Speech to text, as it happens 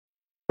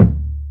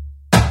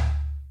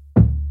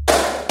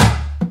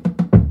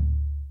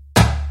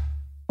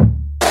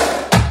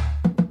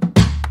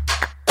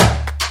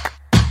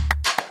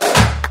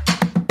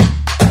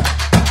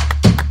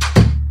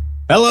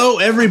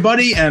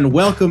everybody, and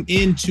welcome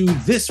into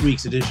this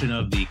week's edition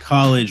of the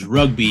College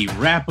Rugby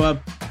Wrap-Up.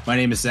 My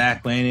name is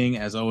Zach Lanning,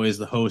 as always,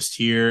 the host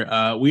here.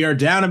 We are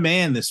down a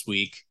man this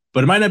week,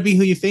 but it might not be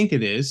who you think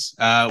it is.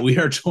 We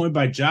are joined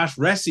by Josh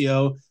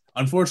Rescio.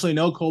 Unfortunately,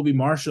 no Colby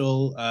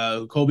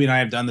Marshall. Colby and I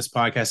have done this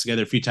podcast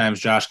together a few times,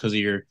 Josh, because of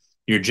your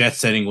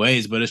jet-setting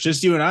ways, but it's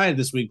just you and I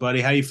this week,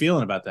 buddy. How you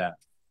feeling about that?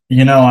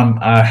 You know,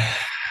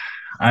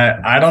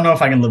 I don't know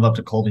if I can live up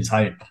to Colby's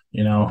hype.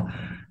 You know,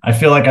 I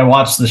feel like I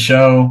watch the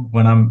show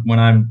when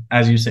I'm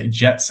as you say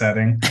jet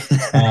setting,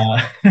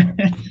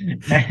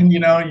 and you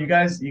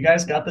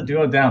guys got the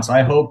duo down. So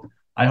I hope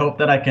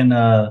that I can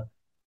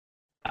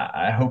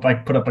I hope I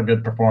put up a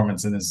good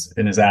performance in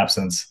his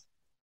absence.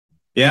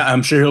 Yeah,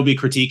 I'm sure he'll be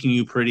critiquing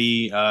you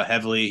pretty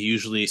heavily. He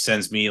usually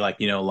sends me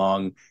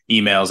long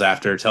emails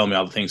after telling me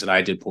all the things that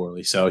I did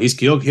poorly. So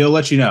he'll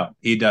let you know.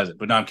 He does it.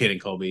 But no, I'm kidding,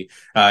 Colby.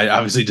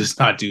 Obviously does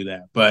not do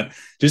that. But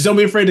just don't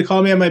be afraid to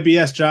call me on my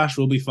BS, Josh.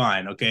 We'll be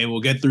fine. Okay, we'll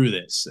get through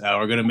this.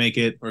 We're gonna make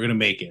it. We're gonna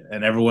make it,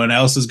 and everyone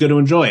else is going to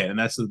enjoy it. And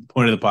that's the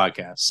point of the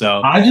podcast.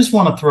 So I just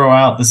want to throw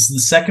out, this is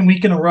the second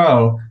week in a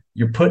row.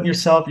 You're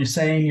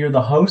saying you're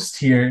the host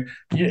here.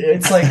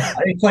 It's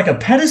like a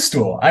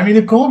pedestal. I mean,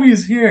 if Colby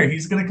is here,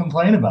 he's going to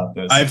complain about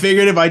this. I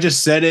figured if I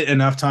just said it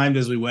enough times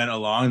as we went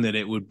along that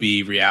it would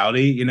be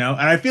reality, And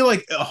I feel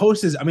like a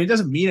host is, it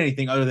doesn't mean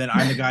anything other than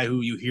I'm the guy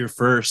who you hear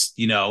first,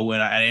 when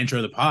I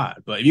intro the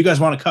pod. But if you guys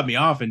want to cut me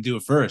off and do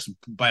it first,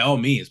 by all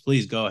means,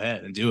 please go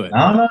ahead and do it.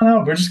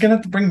 No. We're just going to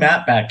have to bring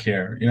Matt back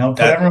here, put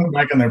everyone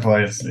back in their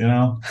place,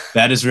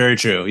 That is very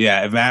true.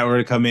 Yeah. If Matt were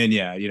to come in,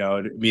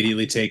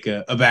 immediately take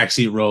a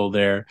backseat role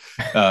there.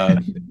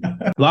 A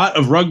lot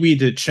of rugby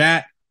to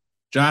chat.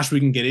 Josh, we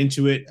can get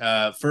into it.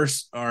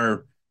 First,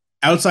 our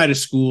outside of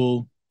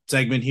school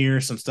segment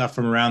here, some stuff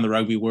from around the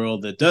rugby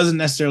world that doesn't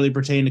necessarily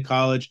pertain to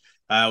college.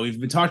 We've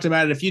been talking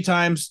about it a few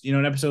times,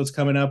 an episode's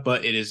coming up,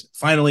 but it is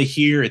finally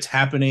here. It's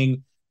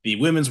happening. The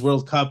Women's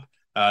World Cup,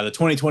 the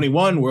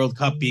 2021 World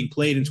Cup being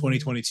played in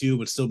 2022,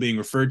 but still being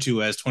referred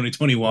to as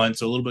 2021.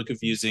 So a little bit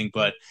confusing,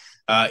 but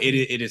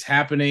it is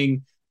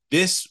happening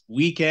this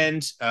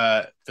weekend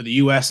for the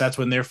U.S. That's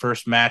when their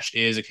first match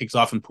is. It kicks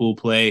off in pool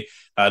play.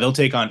 They'll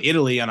take on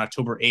Italy on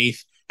October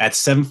 8th at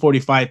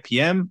 7:45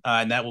 p.m.,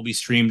 and that will be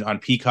streamed on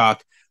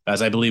Peacock,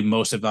 as I believe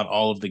most, if not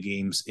all, of the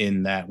games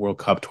in that World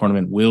Cup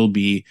tournament will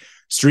be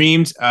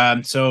streamed.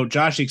 So,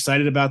 Josh, you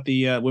excited about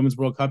the Women's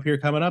World Cup here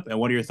coming up? And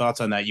what are your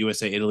thoughts on that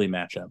USA-Italy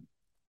matchup?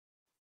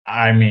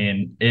 I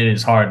mean, it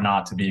is hard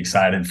not to be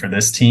excited for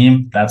this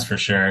team. That's for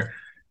sure.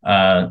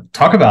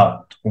 Talk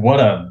about what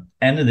a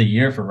end of the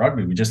year for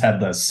rugby. We just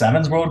had the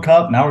Sevens World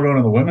Cup. Now we're going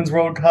to the Women's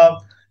World Cup.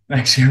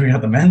 Next year we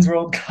got the Men's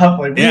World Cup.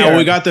 We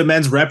got the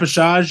men's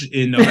repechage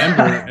in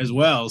November as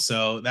well.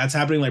 So that's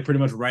happening pretty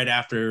much right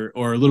after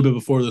or a little bit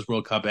before this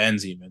World Cup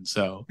ends even.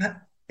 So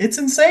it's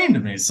insane to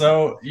me.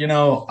 So,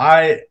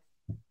 I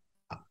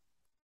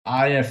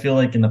feel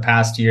like in the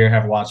past year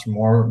have watched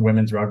more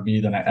women's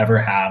rugby than I ever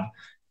have.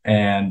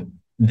 And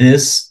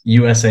this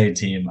USA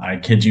team, I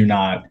kid you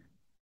not,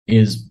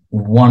 is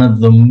one of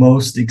the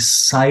most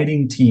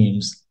exciting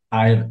teams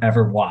I've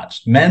ever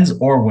watched, men's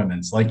or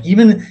women's.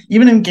 Even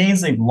in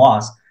games they've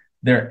lost,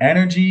 their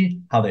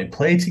energy, how they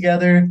play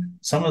together,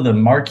 some of the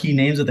marquee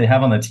names that they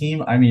have on the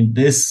team. I mean,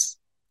 the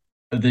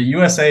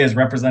USA is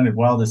represented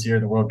well this year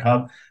at the World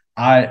Cup.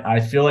 I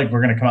feel like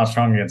we're going to come out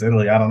strong against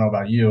Italy. I don't know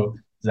about you,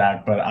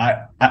 Zach, but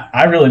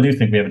I really do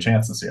think we have a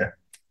chance this year.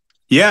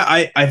 Yeah,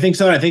 I think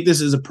so. I think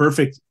this is a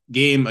perfect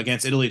game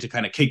against Italy to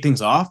kind of kick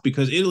things off,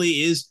 because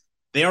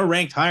they are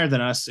ranked higher than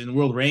us in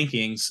world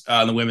rankings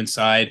on the women's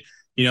side.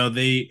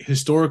 They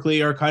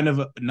historically are kind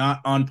of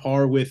not on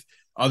par with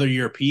other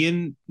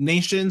European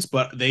nations,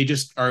 but they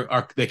just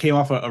they came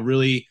off a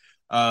really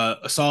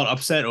a solid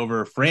upset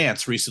over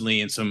France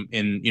recently in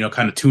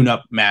kind of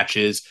tune-up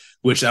matches,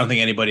 which I don't think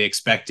anybody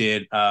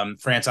expected.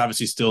 France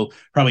obviously still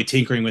probably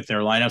tinkering with their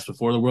lineups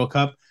before the World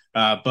Cup.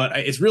 But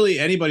it's really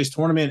anybody's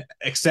tournament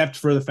except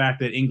for the fact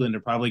that England are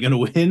probably going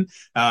to win.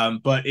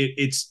 But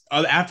it's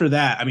after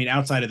that.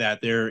 Outside of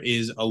that, there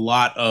is a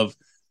lot of,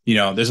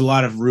 there's a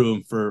lot of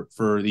room for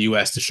the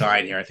U.S. to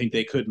shine here. I think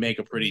they could make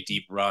a pretty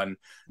deep run,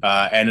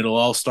 and it'll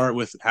all start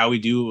with how we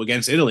do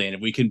against Italy. And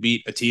if we can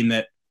beat a team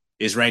that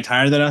is ranked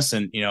higher than us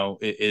and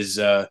is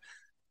a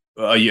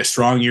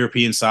strong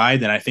European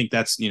side, then I think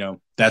that's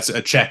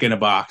a check in a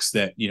box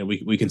that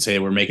we can say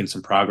we're making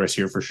some progress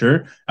here for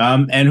sure.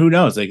 And who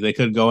knows, they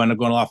could end up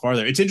going a lot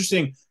farther. It's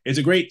interesting. It's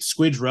a great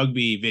Squidge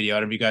Rugby video. I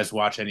don't know if you guys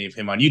watch any of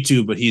him on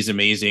YouTube, but he's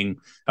amazing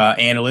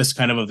analyst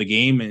kind of the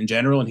game in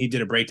general, and he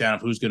did a breakdown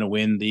of who's going to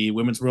win the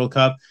Women's World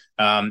Cup.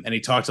 And he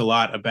talked a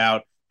lot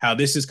about how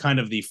this is kind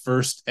of the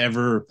first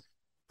ever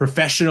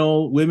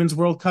professional Women's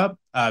World Cup,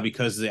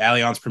 because the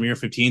Allianz Premier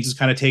 15s has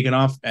kind of taken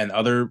off, and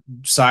other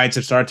sides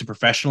have started to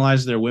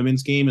professionalize their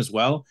women's game as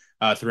well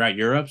throughout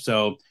Europe.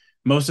 So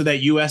most of that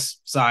U.S.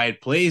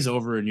 side plays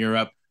over in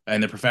Europe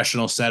and the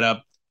professional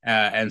setup,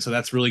 and so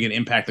that's really going to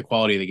impact the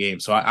quality of the game.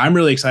 So I'm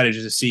really excited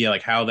just to see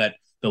how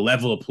the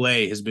level of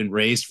play has been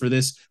raised for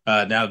this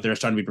now that they're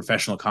starting to be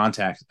professional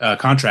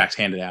contracts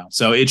handed out.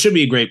 So it should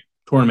be a great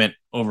tournament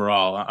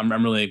overall. I'm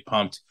really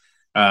pumped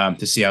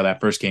to see how that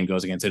first game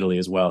goes against Italy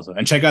as well. So,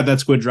 and check out that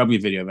Squid Rugby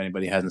video if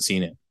anybody hasn't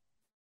seen it.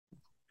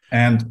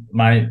 And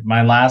my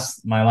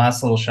last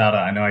little shout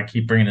out. I know I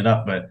keep bringing it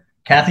up, but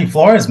Kathy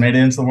Flores made it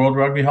into the World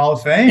Rugby Hall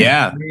of Fame.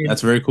 Yeah,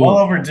 that's very cool. Well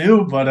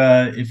overdue.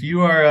 But if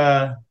you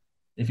are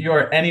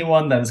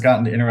anyone that has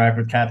gotten to interact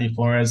with Kathy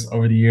Flores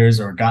over the years,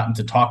 or gotten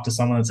to talk to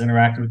someone that's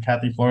interacted with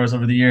Kathy Flores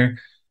over the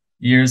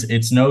years,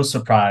 it's no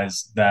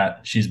surprise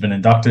that she's been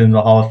inducted into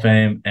the Hall of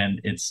Fame,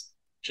 and it's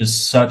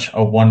just such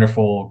a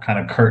wonderful kind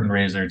of curtain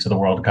raiser to the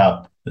World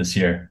Cup this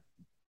year.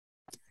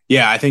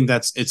 Yeah, I think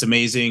it's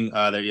amazing.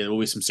 There will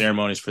be some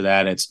ceremonies for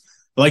that. It's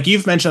like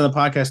you've mentioned on the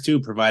podcast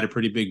too, provide a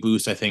pretty big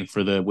boost, I think,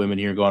 for the women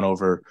here going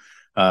over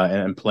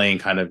and playing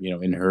kind of,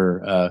 in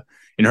her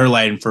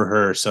light and for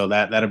her. So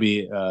that'll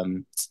be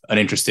an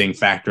interesting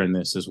factor in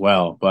this as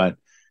well. But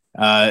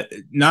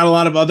not a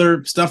lot of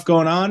other stuff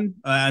going on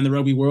in the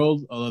rugby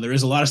world, although there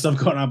is a lot of stuff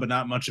going on, but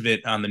not much of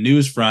it on the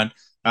news front.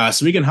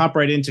 So we can hop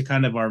right into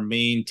kind of our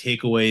main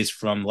takeaways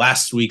from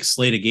last week's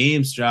slate of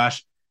games,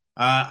 Josh.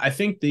 I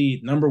think the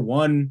number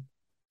one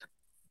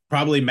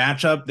probably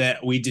matchup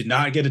that we did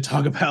not get to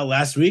talk about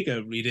last week,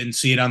 we didn't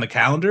see it on the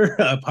calendar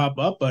pop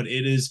up, but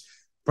it is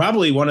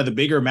probably one of the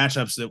bigger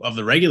matchups of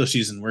the regular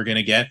season we're going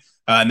to get.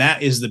 And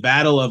that is the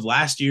battle of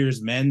last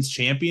year's men's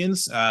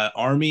champions.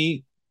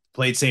 Army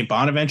played St.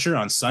 Bonaventure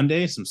on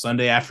Sunday, some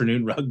Sunday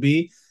afternoon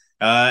rugby.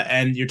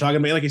 And you're talking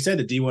about, like you said,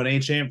 the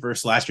D1A champ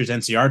versus last year's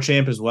NCR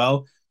champ as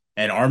well.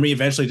 And Army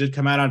eventually did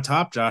come out on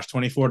top, Josh,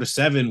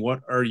 24-7.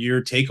 What are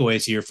your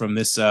takeaways here from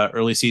this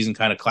early season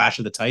kind of clash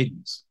of the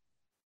Titans?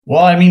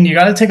 Well, I mean, you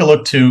got to take a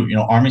look to,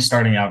 Army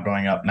starting out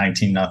going up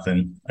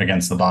 19-0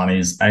 against the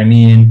Bonnies. I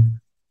mean,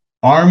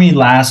 Army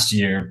last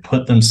year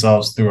put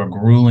themselves through a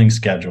grueling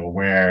schedule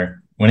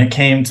where when it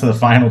came to the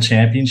final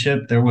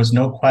championship, there was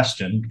no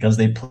question, because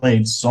they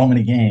played so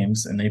many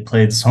games and they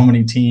played so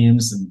many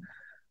teams, and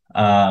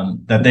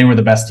that they were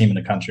the best team in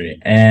the country.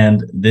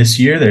 And this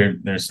year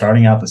they're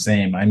starting out the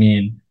same. I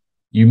mean,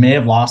 you may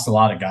have lost a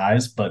lot of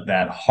guys, but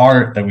that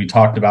heart that we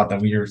talked about,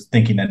 that we were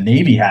thinking that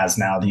Navy has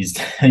now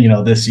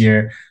this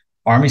year,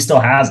 Army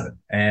still has it.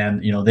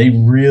 And, they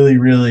really,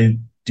 really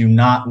do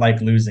not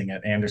like losing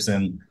at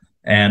Anderson.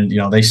 And,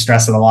 they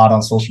stress it a lot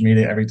on social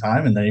media every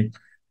time. And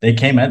they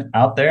came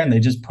out there and they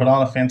just put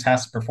on a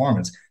fantastic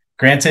performance.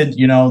 Granted,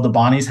 the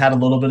Bonnies had a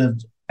little bit of,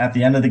 at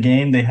the end of the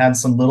game, they had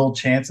some little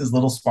chances,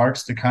 little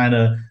sparks to kind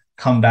of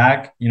come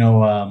back,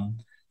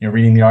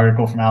 reading the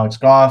article from Alex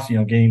Goff,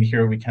 getting to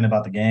hear what we can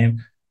about the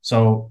game.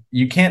 So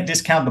you can't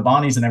discount the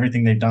Bonnies and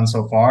everything they've done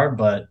so far,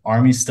 but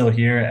Army's still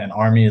here, and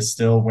Army is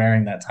still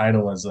wearing that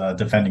title as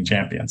defending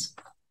champions.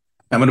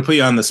 I'm going to put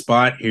you on the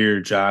spot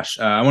here, Josh.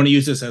 I want to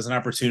use this as an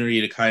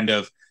opportunity to kind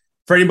of,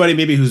 for anybody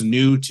maybe who's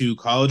new to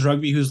college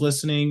rugby who's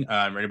listening,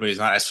 or anybody who's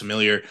not as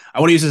familiar,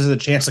 I want to use this as a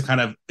chance to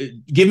kind of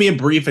give me a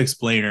brief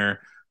explainer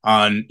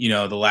on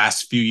the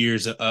last few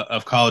years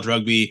of college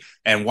rugby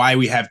and why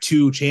we have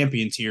two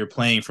champions here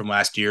playing from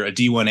last year, a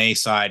D1A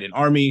side in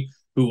Army,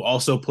 who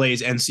also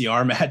plays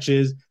NCR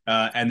matches,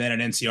 and then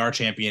an NCR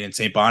champion in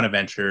St.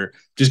 Bonaventure.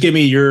 Just give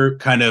me your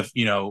kind of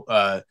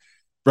college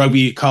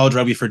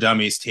rugby for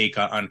dummies take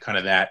on kind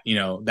of that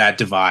that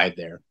divide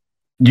there.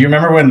 Do you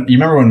remember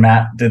when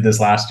Matt did this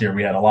last year?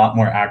 We had a lot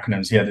more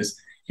acronyms. He had this.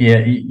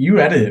 You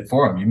edited it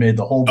for him. You made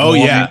the whole board. Oh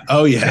yeah.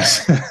 Oh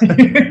yes.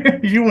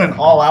 You went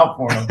all out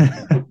for him.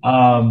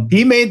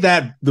 He made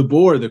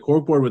the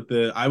cork board with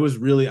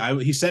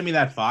he sent me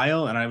that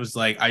file, and I was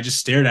like, I just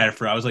stared at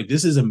it I was like,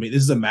 this is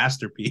a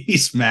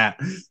masterpiece,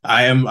 Matt.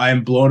 I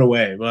am blown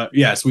away. But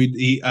yes,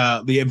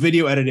 the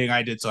video editing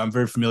I did, so I'm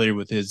very familiar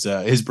with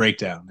his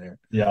breakdown there.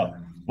 Yeah.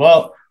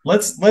 Well,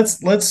 let's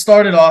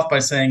start it off by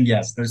saying,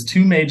 yes, there's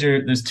two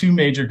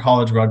major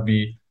college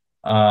rugby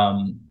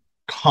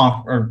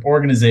or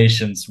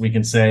organizations, we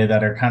can say,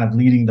 that are kind of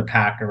leading the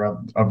pack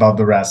above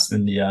the rest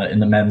in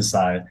the men's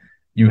side.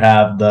 You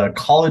have the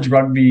College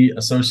Rugby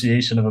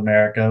Association of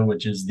America,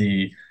 which is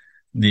the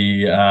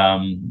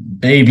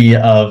baby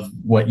of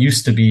what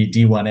used to be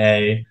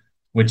D1A,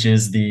 which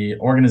is the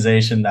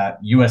organization that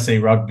USA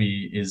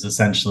Rugby is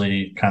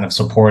essentially kind of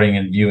supporting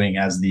and viewing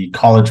as the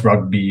college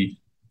rugby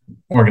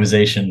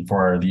organization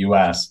for the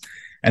US.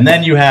 And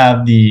then you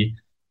have the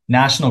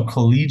National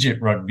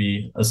Collegiate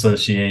Rugby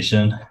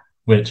Association,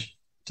 which,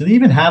 do they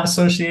even have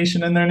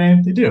association in their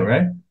name? They do,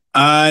 right?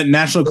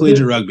 National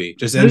Collegiate Rugby,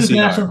 just NCR.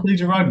 National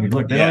Collegiate Rugby.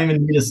 Look, they don't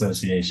even need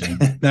association.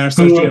 They're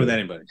associated with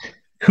anybody.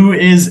 Who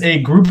is a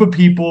group of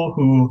people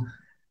who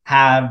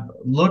have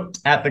looked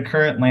at the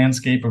current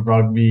landscape of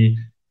rugby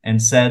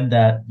and said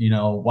that,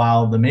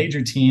 while the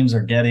major teams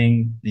are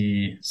getting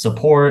the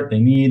support they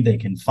need, they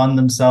can fund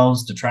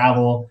themselves to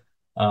travel,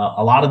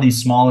 a lot of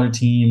these smaller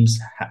teams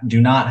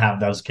do not have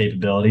those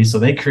capabilities. So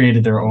they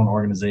created their own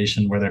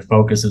organization where their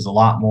focus is a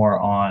lot more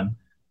on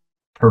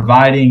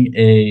providing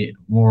a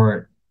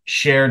more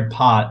shared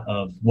pot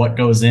of what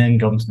goes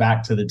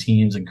back to the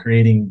teams, and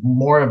creating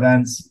more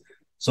events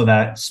so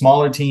that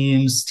smaller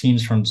teams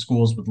from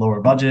schools with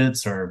lower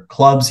budgets, or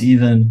clubs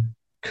even,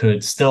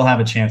 could still have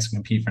a chance to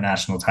compete for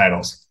national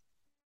titles.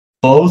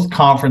 both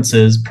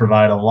conferences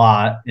provide a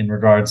lot in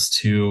regards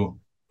to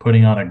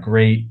putting on a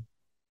great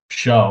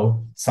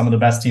show. Some of the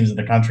best teams in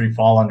the country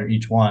fall under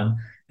each one.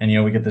 And,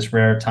 we get this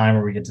rare time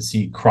where we get to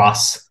see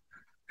cross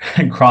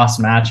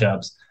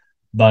matchups.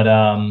 But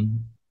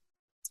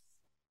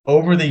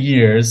over the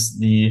years,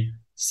 the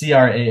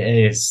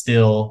CRAA is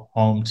still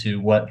home to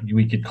what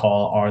we could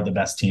call are the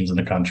best teams in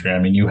the country. I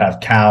mean, you have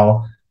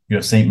Cal, you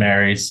have St.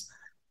 Mary's,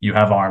 you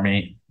have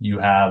Army, you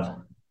have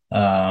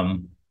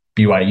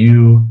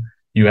BYU,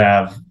 you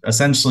have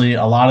essentially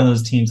a lot of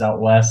those teams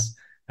out west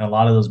and a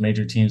lot of those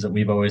major teams that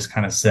we've always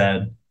kind of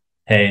said,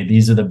 hey,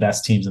 these are the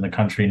best teams in the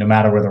country. No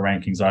matter where the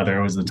rankings are, they're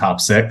always the top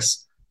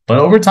 6. But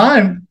over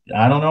time,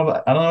 I don't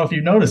know if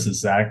you've noticed this,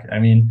 Zach. I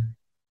mean,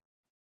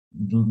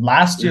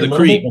 last year, a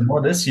little bit, but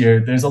more this year,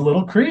 there's a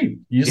little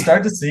creep. You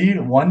start to see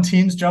one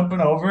team's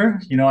jumping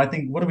over. I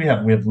think, what do we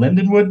have? We have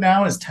Lindenwood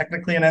now is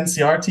technically an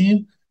NCR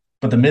team,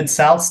 but the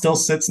Mid-South still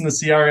sits in the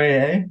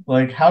CRAA.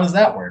 Like, how does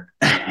that work?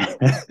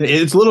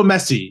 It's a little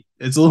messy.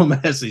 It's a little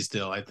messy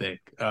still, I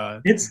think.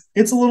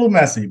 It's a little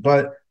messy,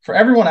 but for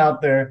everyone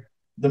out there,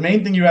 the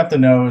main thing you have to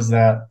know is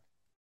that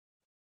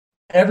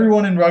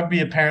everyone in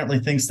rugby apparently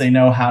thinks they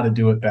know how to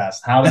do it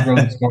best, how to grow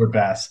the sport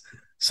best.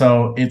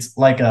 So it's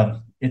like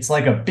a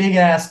big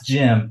ass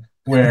gym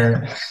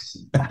where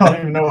I don't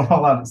even know if I'm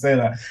allowed to say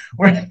that.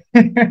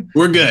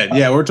 We're good.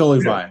 Yeah, we're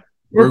totally fine.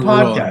 We're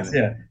podcasts.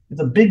 Yeah.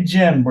 It's a big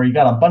gym where you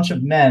got a bunch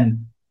of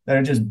men that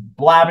are just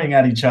blabbing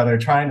at each other,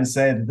 trying to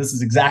say that this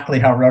is exactly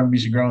how rugby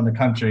should grow in the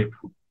country.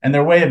 And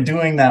their way of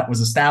doing that was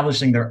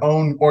establishing their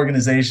own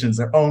organizations,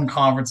 their own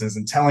conferences,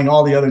 and telling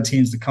all the other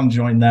teams to come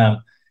join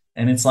them.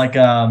 And it's like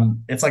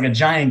a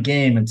giant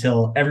game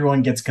until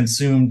everyone gets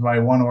consumed by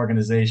one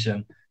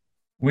organization.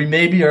 We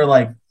maybe are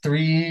like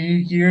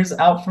 3 years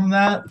out from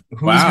that.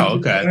 Wow.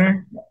 Okay.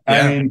 Yeah.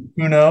 I mean,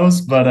 who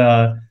knows?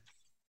 But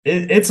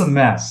it's a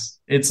mess.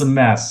 It's a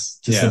mess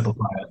to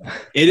simplify it.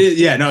 It is.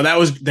 Yeah.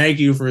 No, thank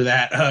you for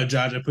that,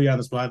 Josh. I put you on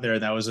the spot there.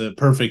 That was a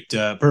perfect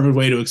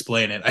way to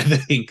explain it, I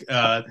think.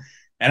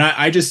 And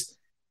I just,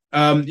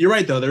 you're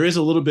right, though. There is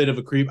a little bit of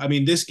a creep. I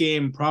mean, this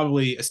game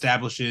probably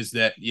establishes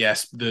that,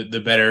 yes,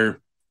 the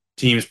better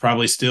teams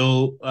probably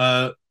still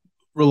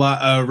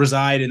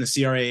reside in the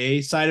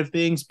CRAA side of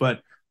things.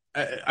 But,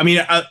 I mean,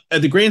 at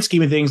the grand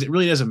scheme of things, it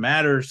really doesn't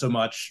matter so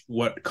much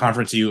what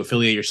conference you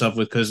affiliate yourself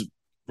with, because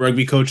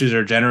rugby coaches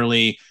are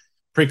generally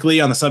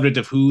prickly on the subject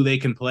of who they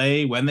can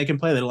play, when they can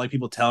play. They don't like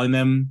people telling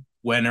them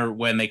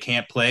when they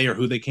can't play or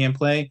who they can't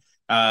play.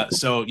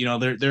 So,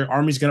 their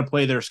Army's going to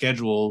play their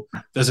schedule.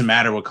 Doesn't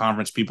matter what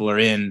conference people are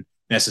in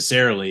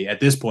necessarily at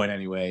this point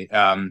anyway.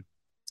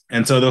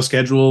 And so they'll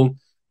schedule,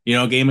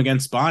 a game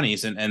against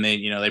Bonnies and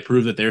they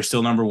prove that they're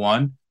still number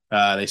one.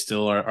 They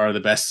still are the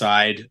best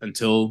side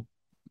until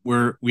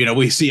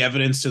we see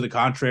evidence to the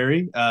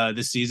contrary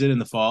this season in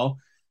the fall.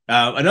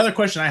 Another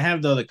question I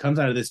have, though, that comes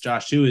out of this,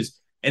 Josh, too, is,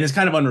 and it's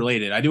kind of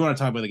unrelated. I do want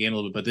to talk about the game a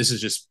little bit, but this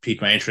has just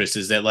piqued my interest,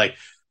 is that, like,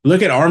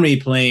 look at Army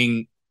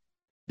playing.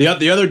 The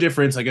other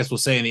difference, I guess we'll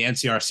say, in the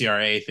NCR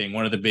CRA thing,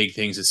 one of the big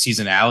things is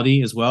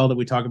seasonality as well, that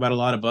we talk about a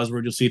lot, of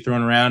buzzword you'll see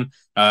thrown around.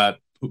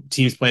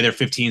 Teams play their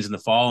 15s in the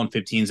fall and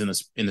 15s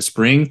in the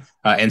spring.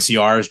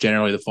 NCR is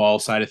generally the fall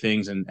side of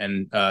things,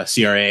 and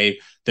CRA,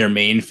 their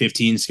main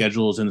 15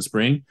 schedules in the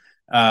spring.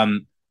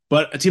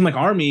 But a team like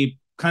Army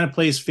kind of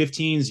plays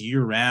 15s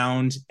year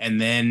round, and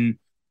then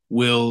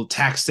will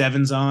tack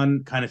 7s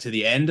on kind of to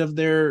the end of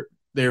their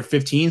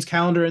 15s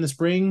calendar in the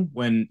spring,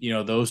 when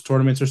those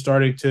tournaments are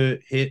starting to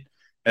hit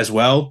as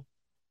well.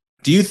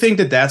 Do you think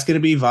that that's going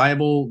to be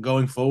viable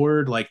going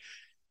forward? Like,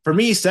 for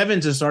me,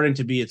 7s is starting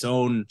to be its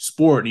own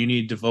sport, and you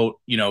need to devote,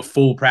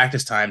 full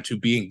practice time to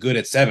being good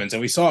at 7s.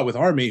 And we saw it with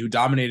Army, who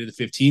dominated the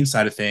 15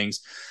 side of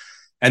things,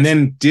 and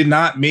then did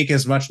not make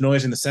as much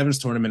noise in the 7s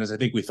tournament as I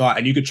think we thought.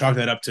 And you could chalk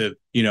that up to,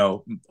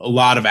 a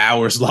lot of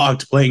hours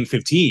logged playing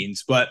 15s.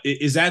 But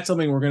is that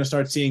something we're going to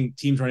start seeing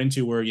teams run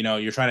into, where,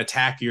 you're trying to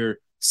tack your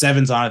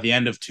 7s on at the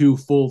end of 2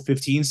 full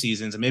 15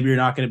 seasons, and maybe you're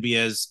not going to be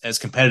as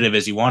competitive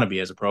as you want to be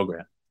as a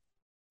program?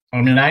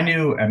 I mean, I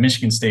knew at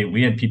Michigan State,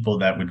 we had people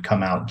that would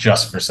come out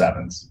just for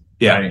 7s.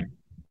 Yeah. Right?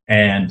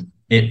 And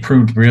it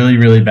proved really,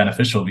 really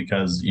beneficial,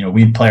 because,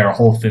 we'd play our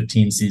whole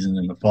 15 season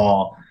in the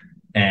fall,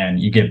 and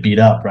you get beat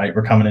up, right?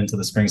 We're coming into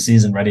the spring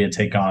season ready to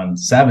take on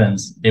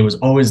 7s. It was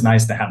always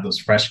nice to have those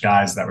fresh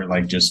guys that were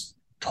like just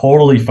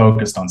totally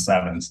focused on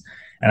 7s.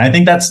 And I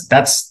think that's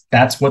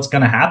what's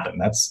going to happen.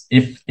 That's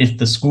if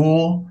the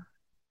school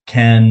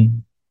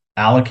can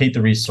allocate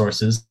the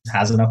resources,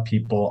 has enough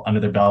people under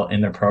their belt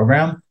in their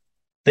program,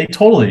 they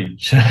totally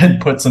should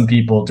put some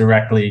people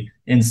directly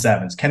in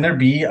 7s. Can there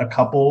be a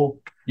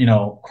couple,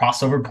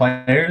 crossover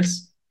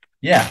players?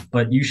 Yeah,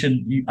 but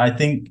I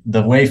think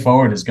the way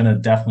forward is going to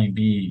definitely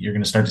be, you're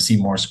going to start to see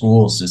more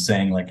schools just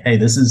saying, like, hey,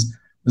 this is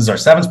our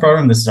 7s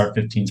program, this is our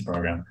 15s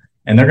program.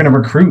 And they're going to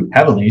recruit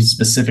heavily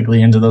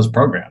specifically into those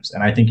programs.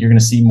 And I think you're going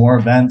to see more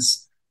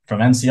events from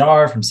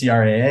NCR, from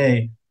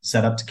CRAA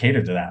set up to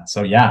cater to that.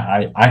 So,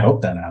 yeah, I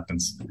hope that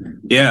happens.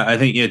 Yeah, I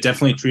think,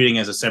 definitely treating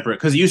as a separate,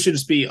 because it used to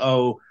just be,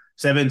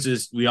 sevens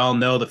is, we all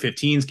know, the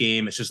 15s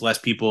game. It's just less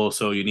people,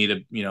 so you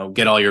need to,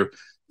 get all your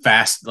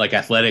fast, like,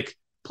 athletic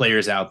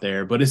players out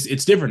there. But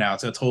it's different now.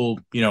 It's whole,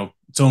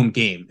 its own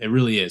game. It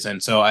really is.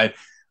 And so I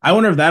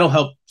wonder if that'll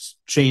help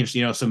change,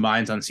 some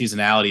minds on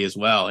seasonality as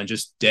well, and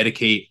just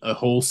dedicate a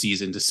whole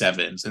season to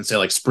sevens and say,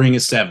 like, spring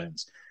is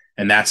sevens.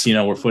 And that's,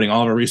 we're putting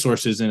all of our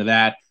resources into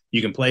that.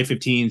 You can play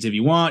 15s if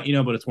you want,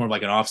 but it's more of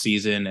like an off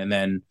season, and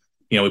then,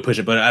 we push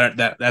it. But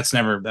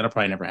that'll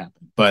probably never happen.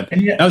 But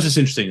that was just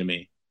interesting to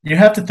me. You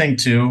have to think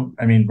too.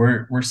 I mean,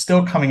 we're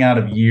still coming out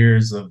of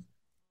years of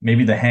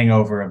maybe the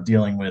hangover of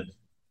dealing with.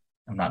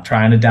 I'm not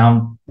trying to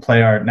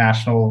downplay our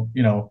national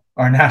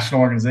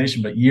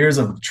organization, but years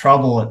of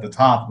trouble at the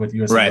top with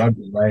USA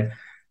Rugby, right?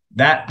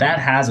 That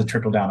has a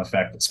trickle down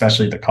effect,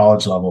 especially at the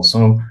college level.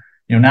 So,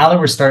 now that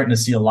we're starting to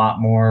see a lot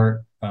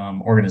more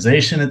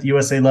organization at the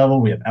USA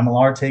level, we have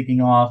MLR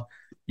taking off.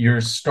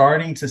 You're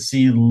starting to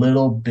see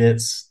little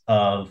bits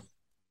of,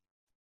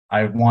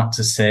 I want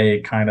to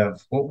say, kind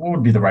of, what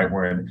would be the right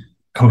word?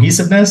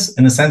 Cohesiveness,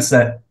 in the sense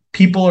that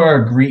people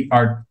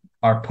are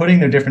putting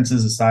their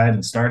differences aside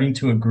and starting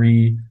to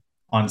agree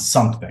on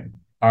something.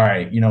 All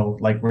right,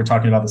 like we're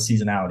talking about the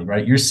seasonality,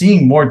 right? You're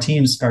seeing more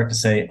teams start to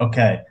say,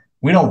 okay,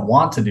 we don't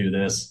want to do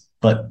this,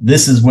 but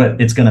this is what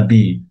it's going to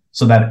be,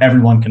 so that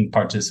everyone can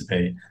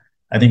participate.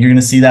 I think you're going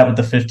to see that with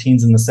the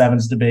 15s and the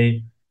 7s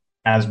debate.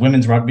 As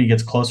women's rugby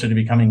gets closer to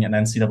becoming an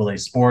NCAA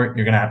sport,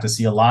 you're going to have to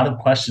see a lot of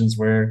questions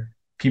where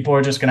people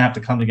are just going to have to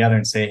come together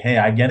and say, hey,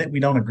 I get it,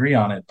 we don't agree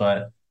on it,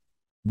 but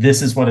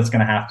this is what it's going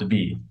to have to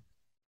be.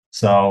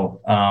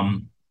 So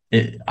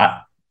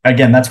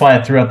again, that's why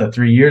I threw out the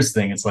 3 years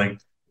thing. It's like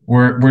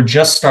we're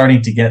just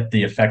starting to get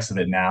the effects of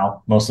it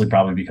now, mostly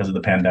probably because of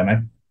the pandemic.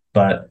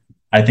 But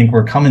I think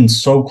we're coming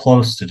so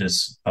close to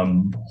just a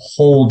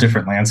whole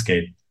different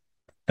landscape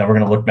that we're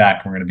going to look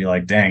back and we're going to be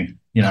like, dang,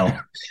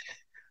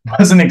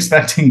 wasn't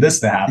expecting this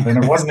to happen,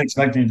 or wasn't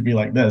expecting it to be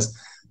like this.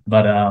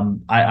 But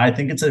I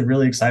think it's a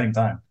really exciting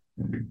time.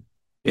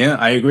 Yeah,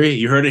 I agree.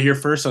 You heard it here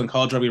first on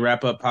College Rugby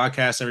Wrap Up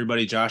Podcast.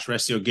 Everybody, Josh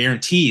Restio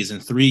guarantees in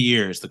 3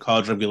 years the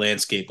college rugby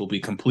landscape will be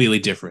completely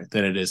different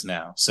than it is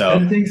now. So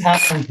good things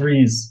happen in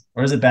threes,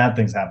 or is it bad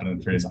things happen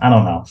in threes? I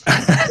don't know.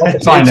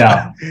 Let's find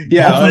out.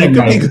 Yeah, it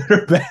could be good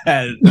or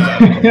bad.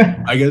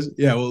 I guess.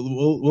 Yeah,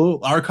 we'll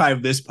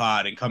archive this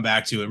pod and come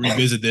back to it,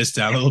 revisit this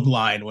down the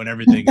line when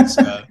everything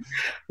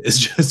is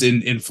just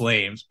in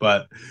flames.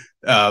 But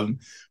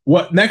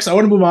what next? I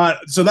want to move on.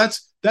 So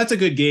that's a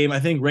good game.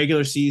 I think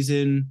regular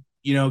season,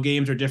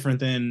 games are different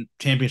than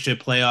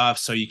championship playoffs,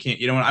 so you can't.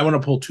 I want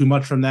to pull too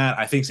much from that.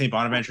 I think St.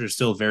 Bonaventure is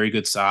still a very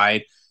good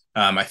side.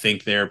 I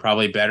think they're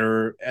probably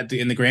better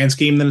in the grand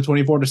scheme than a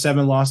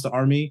 24-7 loss to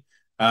Army.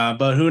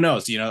 But who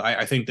knows?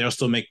 I think they'll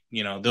still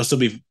they'll still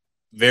be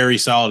very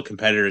solid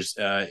competitors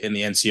in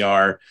the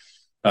NCR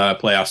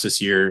playoffs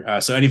this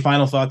year. So any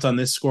final thoughts on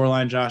this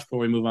scoreline, Josh, before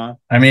we move on?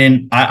 I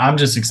mean, I'm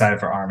just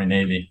excited for Army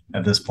Navy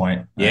at this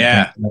point.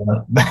 Yeah.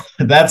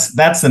 That's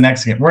the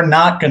next game. We're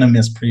not going to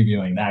miss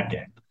previewing that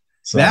game.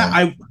 So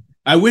that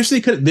I wish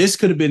they could. This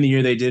could have been the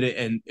year they did it,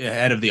 and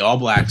ahead of the All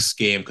Blacks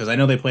game, because I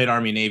know they played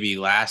Army Navy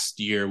last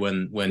year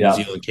when New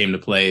Zealand came to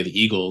play the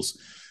Eagles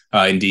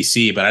in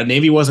DC, but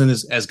Navy wasn't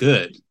as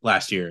good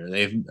last year.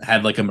 They've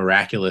had like a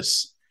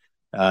miraculous.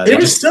 It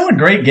was still a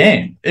great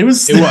game. It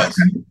was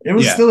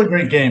still a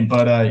great game,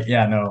 but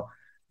no,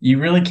 you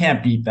really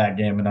can't beat that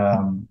game. And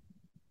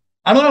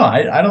I don't know.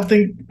 I don't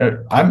think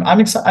I'm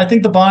excited. I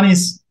think the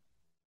Bonnies.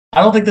 I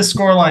don't think the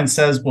scoreline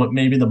says what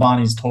maybe the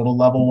Bonnies' total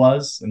level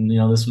was, and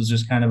this was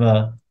just kind of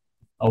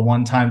a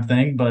one-time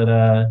thing. But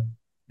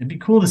it'd be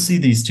cool to see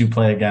these two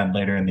play again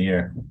later in the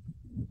year.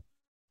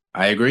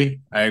 I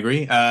agree.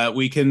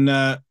 We can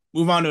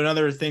move on to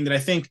another thing that I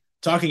think,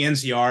 talking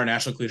NCR,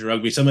 National Collegiate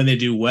Rugby, something they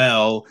do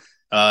well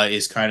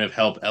is kind of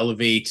help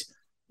elevate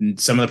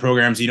some of the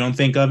programs you don't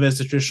think of as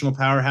the traditional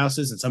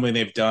powerhouses, and something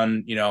they've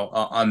done,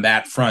 on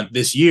that front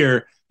this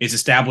year is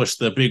establish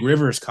the Big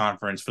Rivers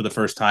Conference for the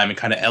first time and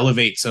kind of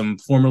elevate some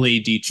formerly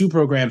D2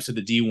 programs to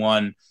the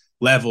D1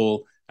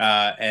 level,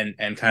 and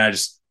kind of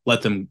just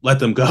let them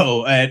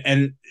go.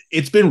 And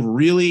it's been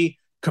really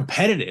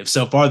competitive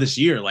so far this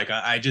year. Like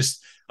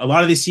a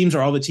lot of these teams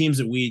are all the teams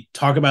that we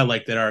talk about,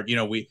 like that are,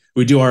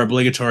 we do our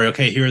obligatory,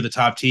 okay, here are the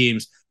top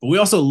teams, but we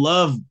also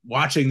love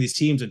watching these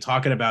teams and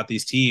talking about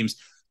these teams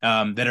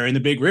that are in the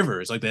Big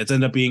Rivers. Like, that's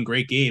end up being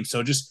great games.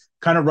 So just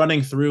kind of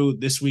running through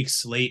this week's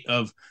slate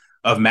of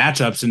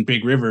matchups in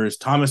Big Rivers.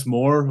 Thomas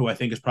More, who I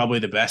think is probably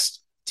the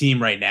best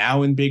team right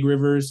now in Big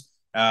Rivers.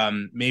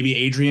 Maybe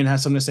Adrian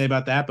has something to say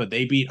about that, but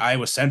they beat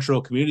Iowa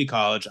Central Community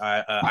College,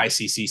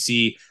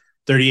 ICCC,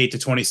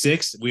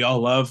 38-26. We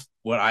all love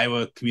what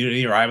Iowa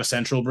Community or Iowa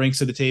Central brings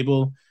to the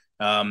table.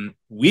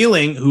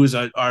 Wheeling, who's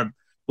our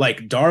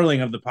like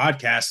darling of the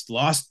podcast,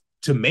 lost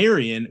to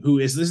Marion,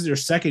 this is their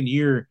second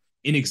year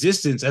in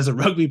existence as a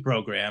rugby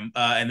program,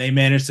 and they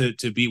managed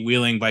to beat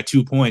Wheeling by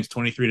 2 points,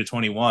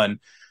 23-21.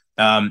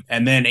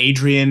 And then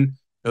Adrian,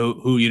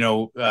 who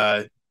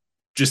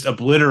just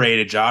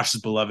obliterated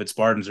Josh's beloved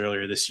Spartans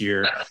earlier this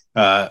year,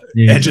 Yeah.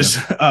 and just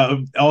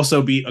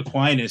also beat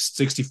Aquinas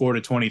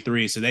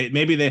 64-23.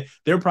 So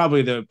they're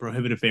probably the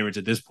prohibitive favorites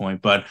at this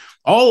point. But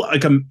all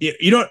like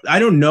I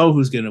don't know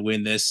who's going to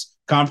win this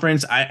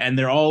conference. And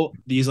they're all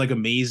these like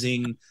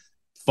amazing,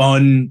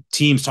 fun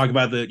teams. Talk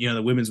about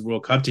the Women's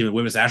World Cup team, the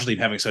women's national team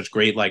having such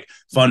great like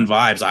fun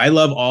vibes. I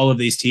love all of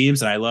these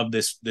teams, and I love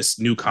this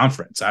new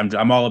conference.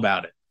 I'm all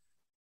about it.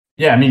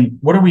 Yeah, I mean,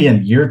 what are we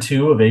in, year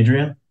 2 of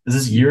Adrian? Is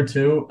this year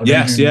 2?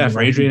 Yes, yeah,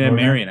 for Adrian and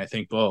Marion, I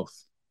think both.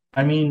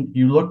 I mean,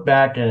 you look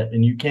back at,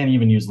 and you can't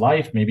even use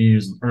Life, maybe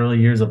use early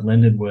years of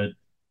Lindenwood,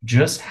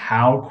 just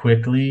how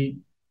quickly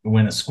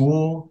when a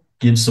school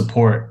gives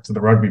support to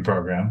the rugby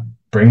program,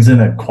 brings in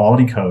a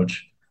quality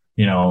coach,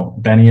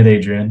 Benny at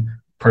Adrian,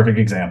 perfect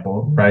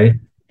example, right?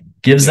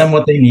 Gives them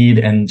what they need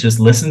and just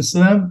listens to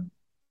them.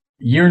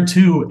 Year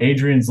 2,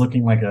 Adrian's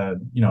looking like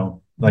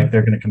like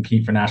they're going to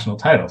compete for national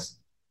titles.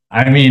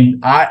 I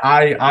mean,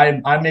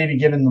 I may be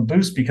giving them a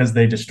boost because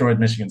they destroyed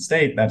Michigan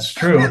State. That's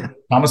true.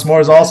 Thomas More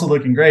is also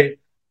looking great.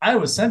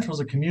 Iowa Central is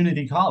a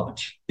community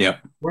college. Yeah.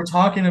 We're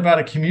talking about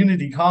a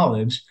community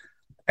college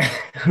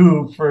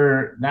who,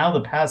 for now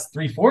the past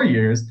 3-4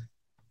 years,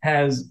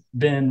 has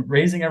been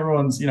raising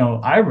everyone's,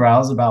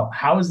 eyebrows about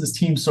how is this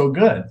team so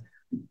good?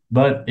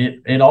 But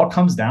it all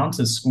comes down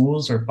to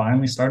schools are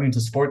finally starting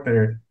to support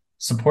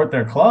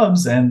their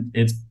clubs, and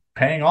it's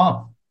paying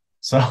off.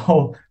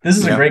 So this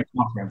is a great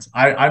conference.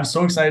 I'm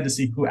so excited to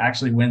see who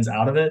actually wins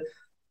out of it,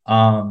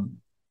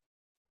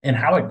 and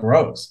how it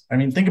grows. I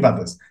mean, think about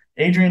this.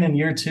 Adrian in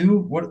year 2,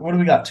 what do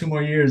we got? 2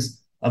 more years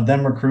of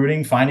them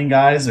recruiting, finding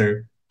guys,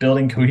 or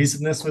building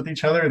cohesiveness with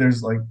each other.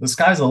 There's like the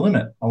sky's the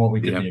limit on what we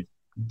can do.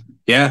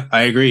 Yeah,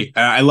 I agree.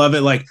 I love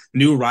it. Like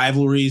new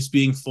rivalries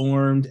being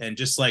formed, and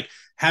just like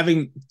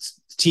having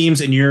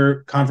teams in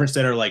your conference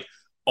that are like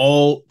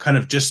all kind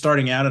of just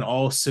starting out and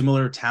all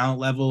similar talent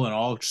level and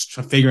all just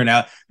figuring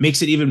out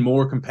makes it even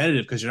more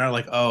competitive, because you're not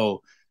like,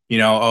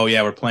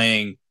 we're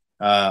playing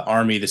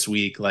Army this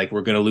week, like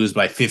we're going to lose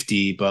by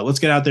 50, but let's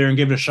get out there and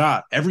give it a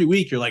shot. Every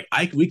week you're like,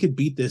 we could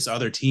beat this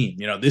other team.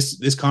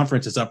 This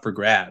conference is up for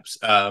grabs.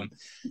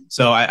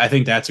 So I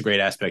think that's a great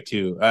aspect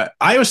too.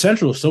 Iowa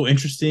Central is so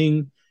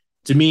interesting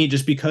to me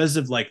just because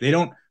of like they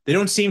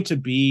don't seem to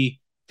be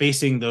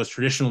facing those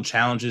traditional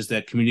challenges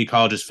that community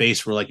colleges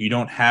face, where like you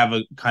don't have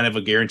a kind of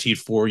a guaranteed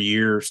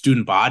 4-year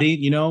student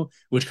body,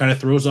 which kind of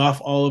throws off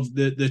all of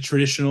the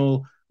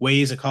traditional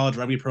ways a college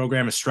rugby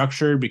program is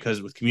structured,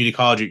 because with community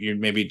college, you're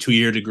maybe a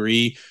 2-year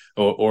degree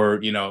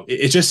or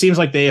it just seems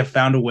like they have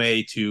found a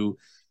way to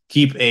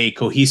keep a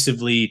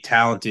cohesively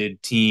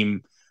talented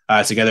team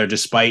together,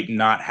 despite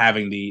not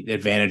having the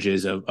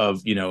advantages of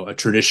a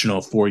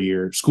traditional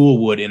 4-year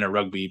school would in a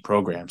rugby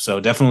program. So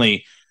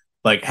definitely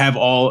like have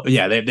all,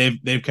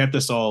 they've kept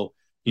us all,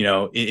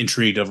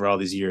 intrigued over all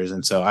these years.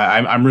 And so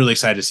I'm really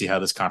excited to see how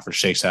this conference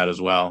shakes out as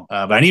well.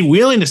 But I need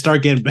Wheeling to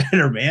start getting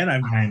better, man.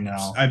 I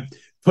know. I've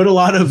put a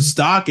lot of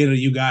stock into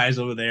you guys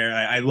over there.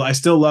 I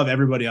still love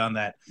everybody on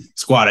that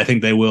squad. I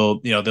think they will,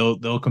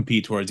 they'll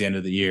compete towards the end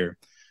of the year.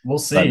 We'll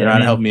see. But they're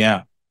not helping me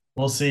out.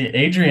 We'll see.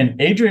 Adrian,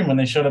 when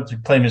they showed up to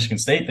play Michigan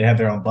State, they had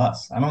their own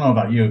bus. I don't know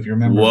about you, if you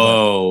remember.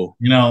 Whoa.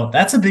 But,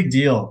 that's a big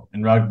deal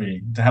in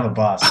rugby to have a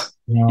bus.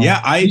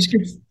 Yeah,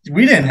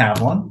 we didn't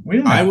have one.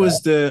 I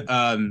was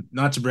the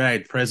not to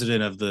brag,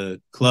 president of the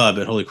club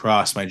at Holy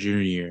Cross my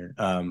junior year,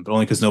 but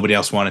only because nobody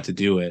else wanted to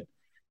do it.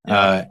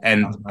 Yeah,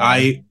 and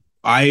I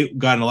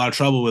got in a lot of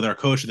trouble with our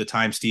coach at the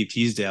time, Steve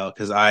Teasdale,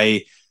 because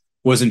I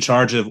was in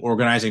charge of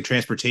organizing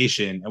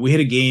transportation, and we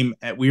had a game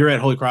we were at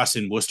Holy Cross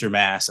in Worcester,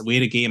 Mass, and we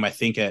had a game, I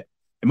think it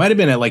might have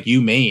been at like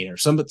Maine or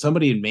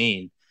somebody in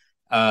Maine,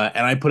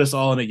 and I put us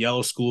all in a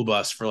yellow school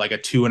bus for like a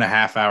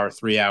 2.5-hour,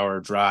 3-hour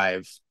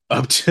drive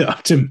up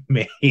to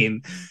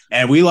Maine,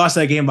 and we lost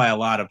that game by a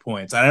lot of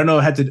points. I don't know,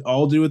 it had to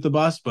all do with the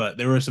bus, but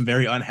there were some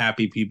very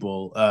unhappy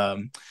people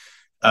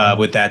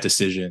with that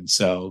decision.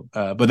 So,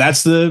 but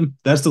that's the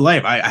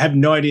life. I have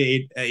no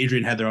idea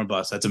Adrian had their own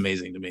bus. That's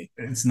amazing to me.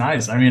 It's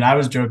nice. I mean, I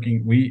was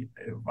joking.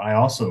 I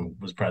also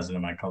was president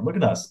of my club. Look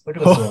at us. Look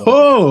at us.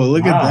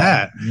 Look at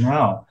that.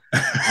 Wow.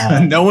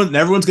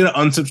 Everyone's gonna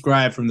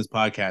unsubscribe from this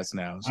podcast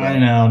now. So. I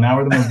know. Now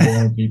we're the most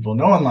boring people.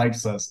 No one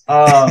likes us.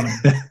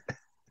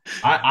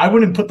 I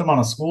wouldn't put them on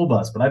a school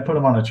bus, but I put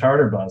them on a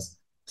charter bus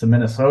to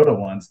Minnesota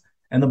once,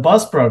 and the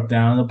bus broke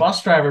down. And the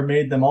bus driver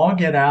made them all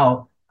get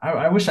out.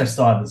 I wish I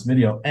still had this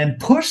video, and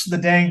push the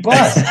dang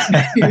bus.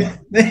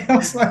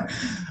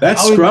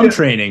 That's scrum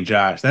training,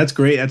 Josh. That's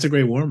great. That's a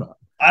great warm up.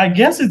 I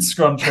guess it's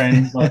scrum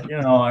training, but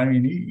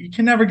you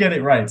can never get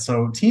it right.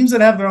 So teams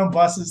that have their own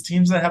buses,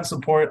 teams that have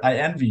support, I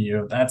envy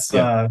you. That's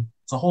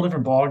it's a whole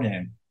different ball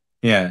game.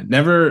 Yeah,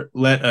 never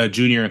let a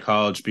junior in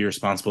college be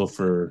responsible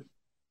for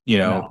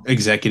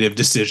executive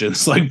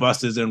decisions like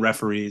buses and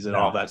referees and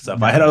all that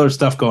stuff. I had other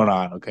stuff going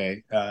on.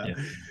 Okay,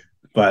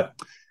 but.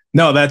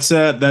 No, that's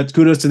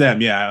kudos to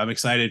them. Yeah, I'm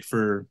excited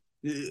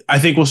I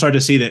think we'll start to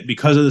see that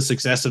because of the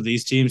success of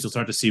these teams, you'll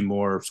start to see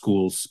more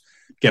schools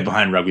get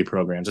behind rugby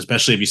programs,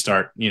 especially if you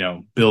start,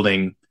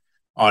 building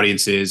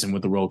audiences, and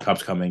with the World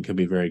Cups coming, could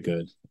be very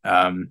good.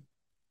 Um,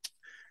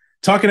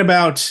 talking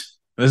about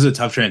this is a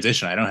tough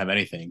transition. I don't have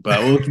anything, but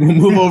we'll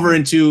move over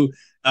into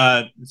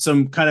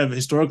some kind of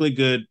historically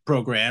good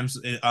programs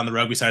on the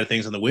rugby side of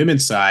things, on the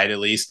women's side at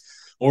least,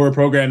 or a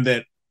program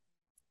that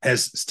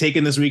has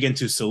taken this weekend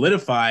to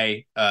solidify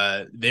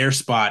their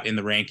spot in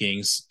the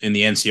rankings in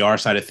the NCR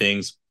side of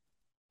things.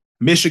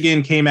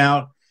 Michigan came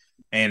out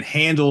and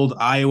handled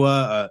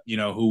Iowa,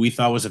 who we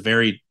thought was a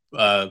very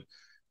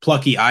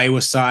plucky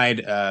Iowa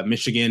side.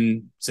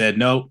 Michigan said,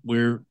 "No,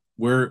 we're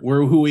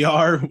who we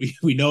are.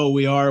 We know who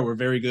we are. We're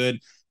very good,"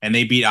 and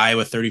they beat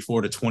Iowa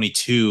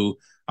 34-22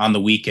 on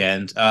the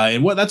weekend.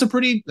 And that's a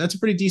pretty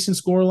decent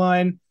score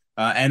line.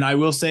 And I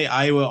will say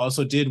Iowa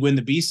also did win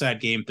the B side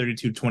game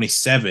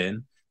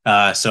 32-27.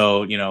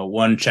 So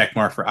one check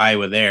mark for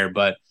Iowa there.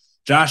 But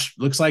Josh,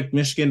 looks like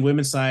Michigan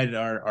women's side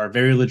are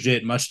very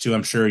legit, much to,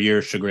 I'm sure,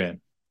 your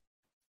chagrin.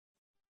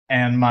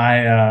 And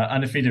my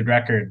undefeated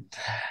record,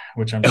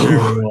 which I'm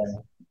sure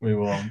we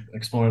will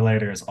explore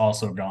later, is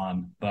also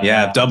gone. But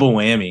yeah, double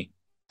whammy.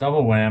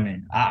 Double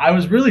whammy. I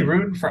was really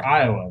rooting for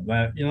Iowa.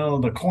 That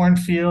the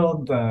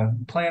cornfield,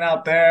 playing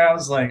out there. I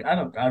was like,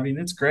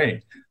 it's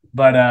great.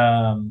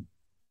 But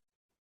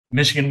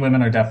Michigan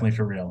women are definitely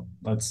for real.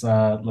 Let's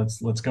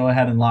go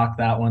ahead and lock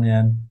that one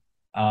in.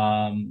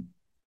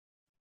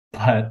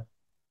 But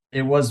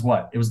it was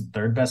what? It was the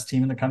third best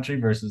team in the country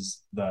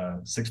versus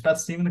the sixth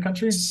best team in the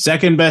country?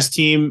 Second best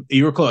team.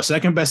 You were close.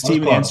 Second best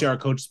team in the NCR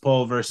coaches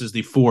poll versus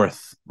the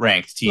fourth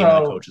ranked team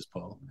in the coaches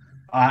poll.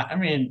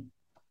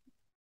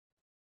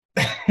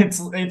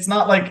 It's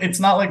not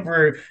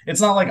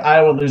like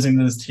Iowa losing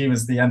to this team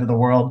is the end of the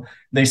world.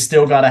 They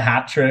still got a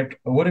hat trick.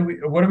 What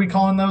are we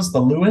calling those? The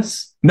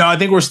Lewis? No, I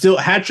think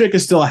hat trick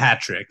is still a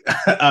hat trick.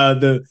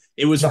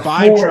 It was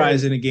five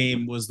tries in a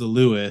game was the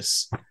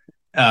Lewis.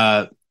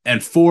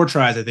 And 4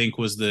 tries, I think,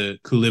 was the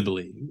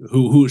Coulibaly,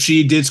 who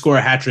she did score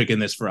a hat trick in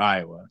this for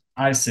Iowa.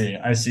 I see.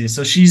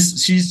 So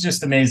she's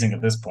just amazing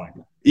at this point.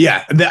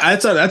 Yeah,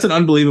 that's an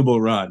unbelievable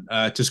run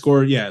to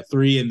score.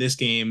 3 in this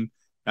game,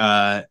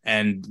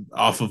 and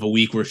off of a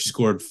week where she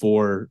scored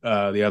 4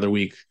 the other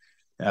week.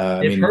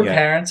 If her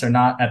parents are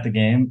not at the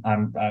game,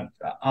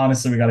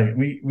 honestly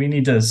we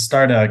need to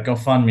start a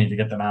GoFundMe to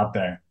get them out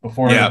there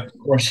before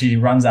she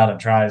runs out of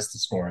tries to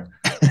score.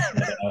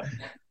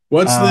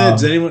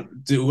 Does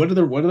anyone do? What are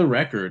the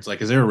records? Like,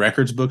 is there a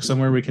records book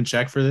somewhere we can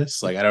check for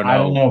this? Like, I don't know. I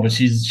don't know, but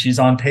she's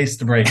on pace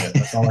to break it.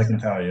 That's all I can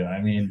tell you.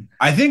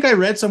 I think I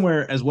read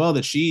somewhere as well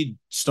that she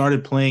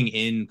started playing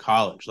in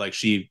college. Like,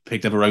 she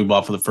picked up a rugby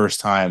ball for the first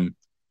time,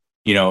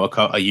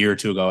 a year or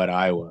two ago at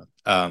Iowa,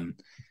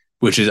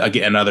 which is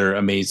again another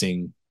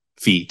amazing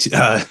feat.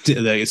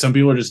 Some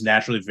people are just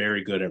naturally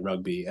very good at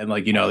rugby, and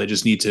they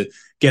just need to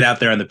get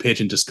out there on the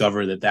pitch and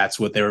discover that that's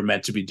what they were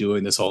meant to be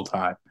doing this whole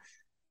time.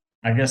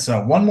 I guess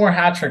so. One more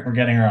hat trick, we're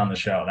getting her on the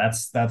show.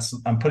 That's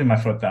I'm putting my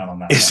foot down on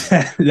that.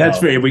 That's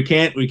fair. We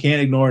can't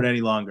ignore it any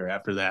longer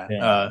after that.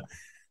 Yeah.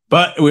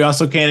 But we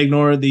also can't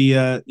ignore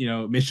the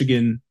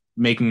Michigan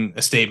making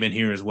a statement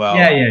here as well.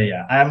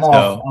 Yeah. I'm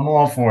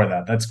all for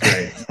that. That's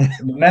great. The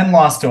men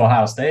lost to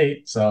Ohio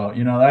State, so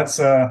that's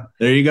there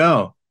you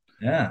go.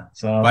 Yeah,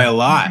 so by a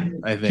lot,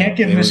 I think. Can't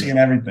give Michigan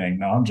everything.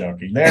 No, I'm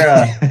joking. They're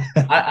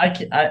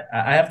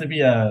I have to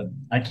be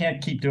I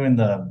can't keep doing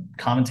the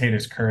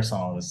commentator's curse on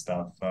all this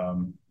stuff.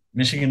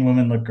 Michigan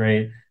women look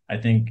great. I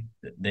think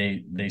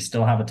they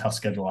still have a tough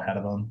schedule ahead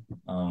of them.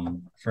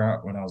 For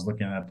when I was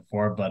looking at it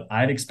before, but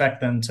I'd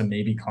expect them to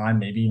maybe climb,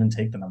 maybe even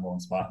take the number 1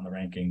 spot in the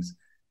rankings.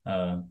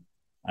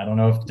 I don't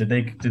know if did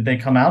they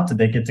come out? Did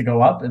they get to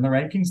go up in the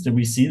rankings? Did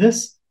we see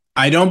this?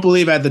 I don't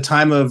believe at the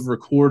time of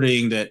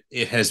recording that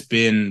it has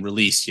been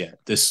released yet.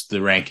 The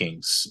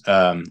rankings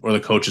or the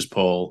coaches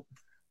poll,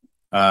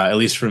 at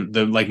least from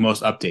the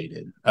most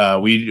updated.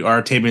 We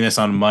are taping this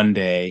on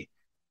Monday,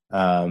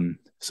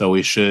 so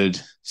we should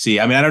see.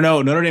 I don't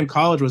know. Notre Dame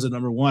College was at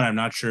number 1. I'm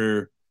not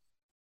sure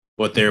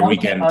what their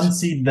weekend.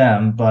 Unseed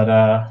them, but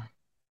I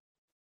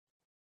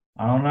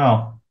don't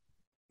know.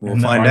 We'll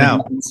find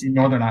out.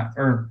 Northern,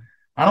 or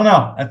I don't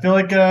know. I feel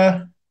like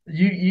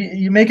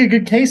you make a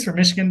good case for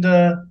Michigan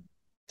to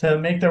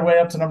make their way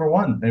up to number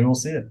 1. Maybe we'll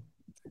see it.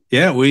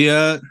 Yeah,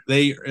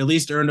 they at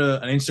least earned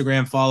an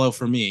Instagram follow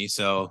for me.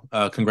 So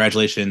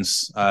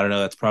congratulations. I don't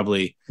know. That's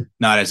probably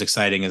not as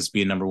exciting as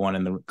being number 1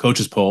 in the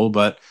coaches poll,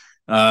 but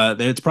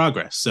it's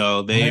progress.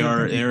 So they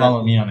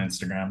follow me on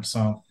Instagram.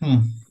 So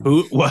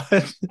who? What?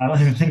 I don't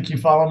even think you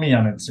follow me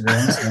on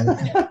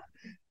Instagram. So.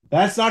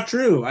 That's not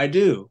true. I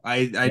do.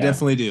 I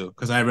definitely do,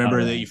 because I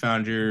remember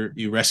that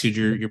you rescued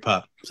your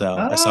pup. So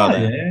I saw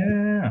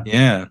that.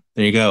 Yeah.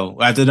 There you go.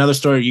 That's another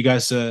story. You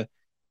guys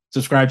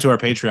subscribe to our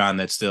Patreon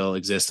that still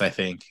exists, I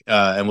think,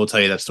 and we'll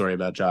tell you that story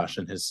about Josh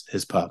and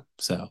his pup.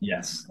 So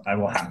yes, I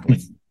will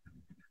happily.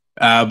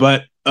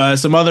 But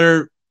some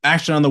other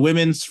action on the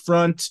women's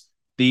front.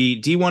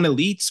 The D1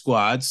 Elite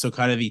squads, so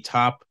kind of the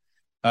top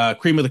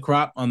cream of the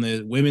crop on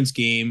the women's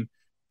game,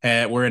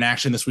 we're in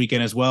action this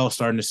weekend as well,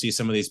 starting to see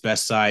some of these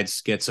best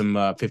sides get some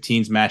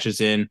 15s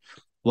matches in.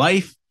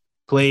 Life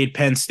played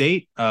Penn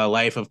State.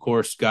 Life, of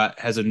course,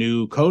 has a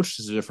new coach.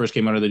 This is their first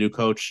game under the new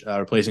coach,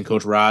 replacing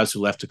Coach Roz,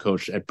 who left to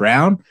coach at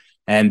Brown.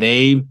 And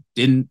they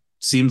didn't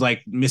seem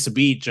like miss a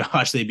beat,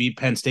 Josh. They beat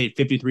Penn State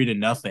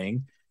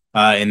 53-0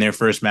 in their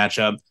first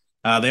matchup.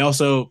 They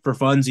also, for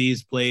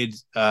funsies, played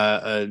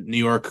a New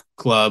York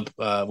club,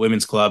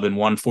 women's club, and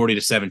won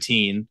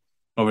 40-17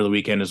 over the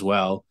weekend as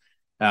well.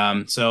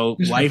 So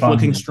Just for Life fun.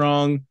 looking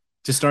strong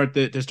to start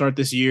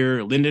this year.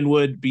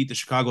 Lindenwood beat the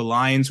Chicago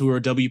Lions, who are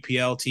a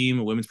WPL team,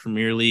 a women's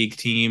Premier League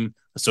team,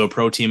 so a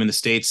pro team in the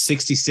States,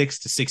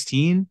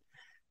 66-16.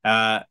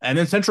 And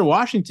then Central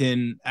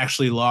Washington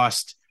actually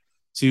lost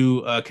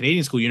to a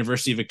Canadian school,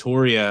 University of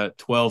Victoria,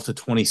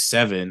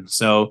 12-27.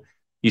 So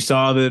you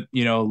saw that,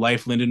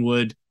 Life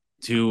Lindenwood,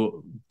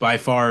 two by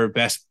far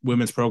best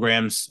women's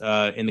programs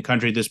in the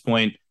country at this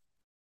point,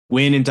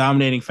 win in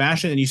dominating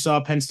fashion. And you saw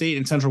Penn State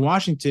and Central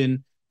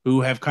Washington,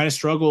 who have kind of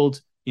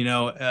struggled,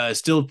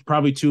 still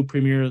probably two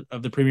premier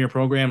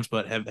programs,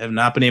 but have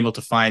not been able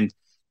to find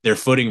their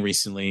footing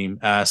recently.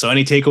 So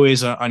any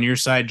takeaways on your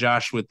side,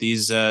 Josh, with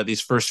these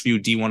first few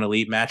D1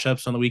 Elite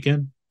matchups on the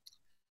weekend?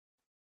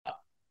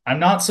 I'm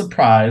not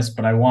surprised,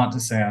 but I want to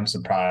say I'm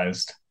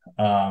surprised.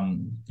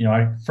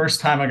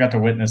 First time I got to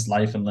witness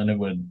Life and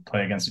Lindenwood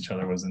play against each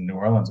other was in New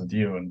Orleans with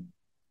you, and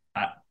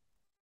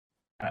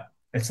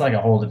it's like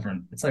a whole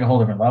different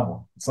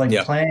level. It's like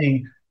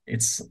playing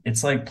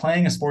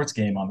a sports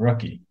game on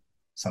Rookie.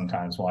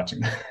 Sometimes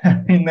watching, I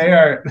mean, they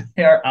are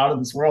out of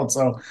this world.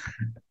 So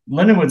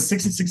Lindenwood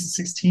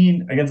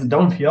 66-16 against a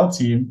WPL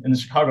team in the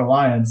Chicago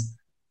Lions.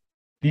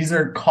 These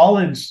are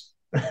college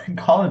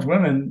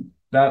women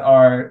that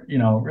are,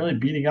 really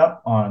beating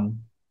up on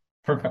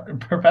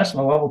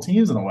professional level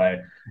teams in a way,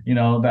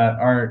 that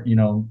are,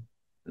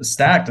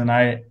 stacked. And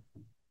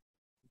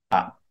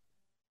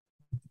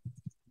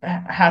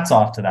hats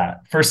off to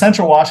that. For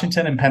Central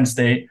Washington and Penn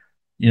State,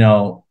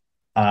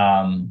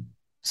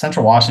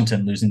 Central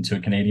Washington losing to a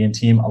Canadian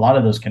team, a lot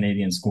of those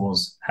Canadian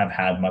schools have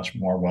had much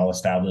more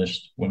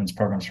well-established women's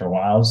programs for a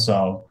while.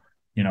 So,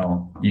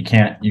 you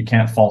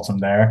can't fault them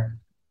there.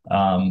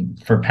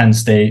 For Penn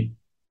State,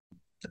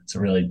 it's a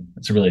really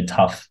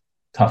tough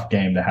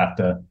game to have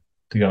to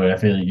go. I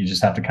feel like you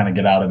just have to kind of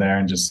get out of there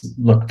and just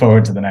look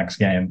forward to the next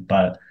game.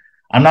 But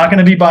I'm not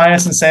going to be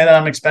biased and say that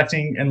I'm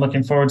expecting and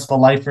looking forward to the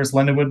Life versus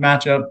Lindenwood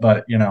matchup.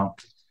 But if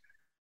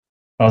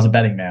I was a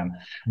betting man,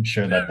 I'm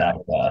sure that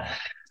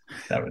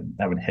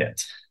would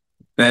hit.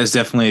 That is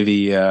definitely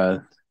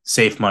the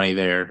safe money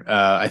there,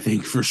 I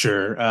think, for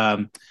sure.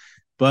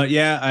 But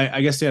yeah,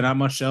 I guess not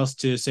much else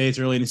to say. It's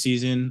early in the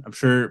season. I'm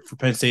sure for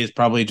Penn State, it's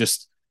probably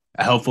just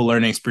a helpful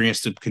learning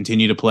experience to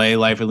continue to play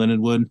Life at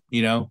Lindenwood.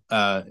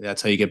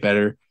 That's how you get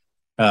better.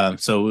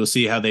 So we'll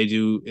see how they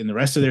do in the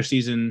rest of their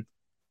season.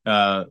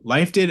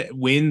 Life did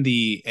win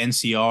the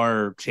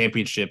NCR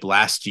championship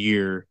last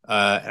year,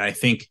 and I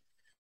think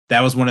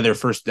that was one of their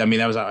first. I mean,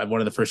 that was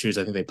one of the first years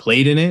I think they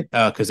played in it,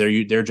 because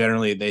they're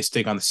generally, they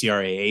stick on the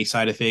CRAA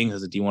side of things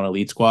as a D1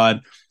 Elite squad,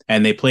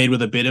 and they played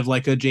with a bit of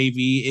like a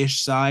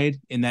JV-ish side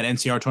in that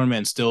NCR tournament,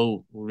 and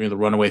still were the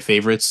runaway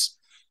favorites.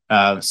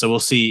 So we'll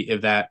see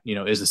if that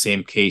is the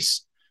same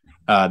case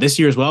this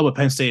year as well. But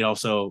Penn State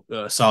also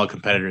solid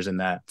competitors in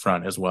that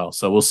front as well.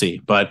 So we'll see.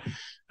 But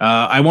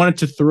I wanted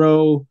to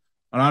throw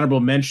an honorable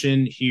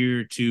mention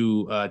here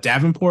to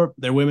Davenport,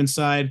 their women's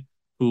side,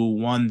 who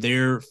won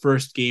their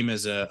first game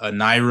as a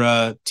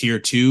NYRA Tier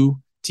 2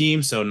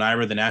 team. So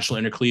NYRA, the National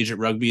Intercollegiate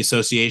Rugby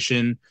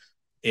Association,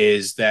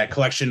 is that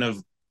collection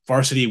of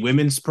varsity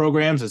women's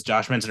programs. As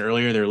Josh mentioned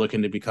earlier, they're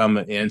looking to become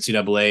an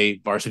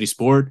NCAA varsity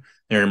sport.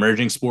 They're an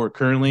emerging sport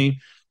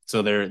currently.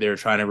 So they're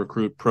trying to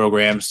recruit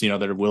programs,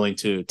 that are willing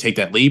to take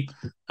that leap.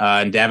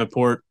 And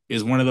Davenport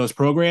is one of those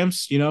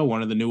programs,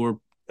 one of the newer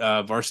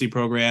varsity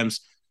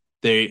programs.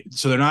 They're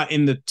not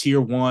in the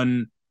Tier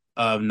 1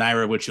 of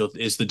NYRA, which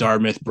is the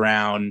Dartmouth,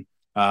 Brown,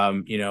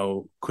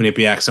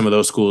 Quinnipiac, some of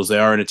those schools. They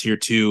are in a Tier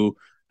 2,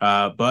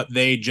 but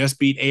they just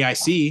beat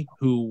AIC,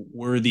 who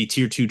were the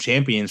Tier 2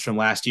 champions from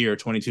last year,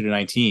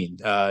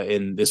 22-19,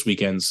 in this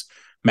weekend's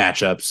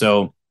matchup.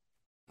 So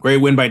great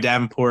win by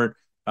Davenport,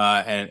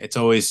 and it's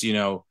always,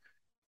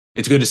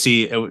 it's good to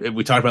see.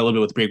 We talked about a little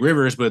bit with Big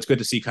Rivers, but it's good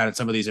to see kind of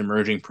some of these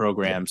emerging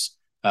programs,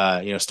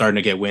 starting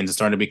to get wins and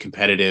starting to be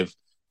competitive.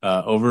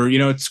 Over,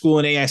 school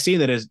in AIC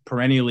that is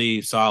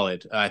perennially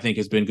solid. I think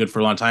has been good for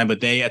a long time,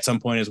 but they at some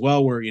point as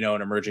well were,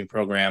 an emerging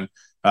program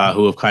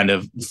who have kind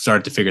of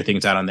started to figure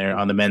things out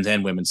on the men's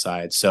and women's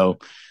side. So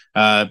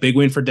big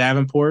win for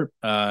Davenport,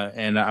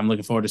 and I'm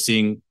looking forward to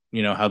seeing,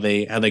 how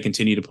they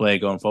continue to play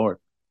going forward.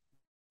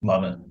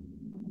 Love it.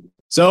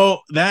 So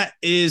that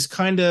is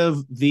kind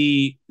of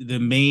the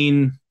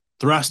main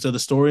thrust of the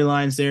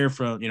storylines there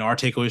from, our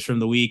takeaways from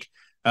the week.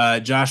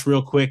 Josh,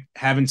 real quick,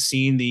 haven't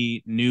seen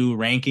the new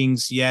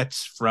rankings yet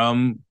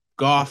from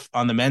Goff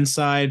on the men's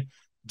side.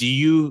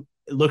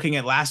 Looking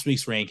at last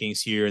week's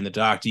rankings here in the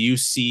doc, do you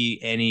see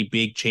any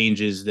big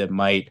changes that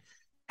might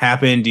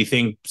happen? Do you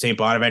think St.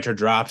 Bonaventure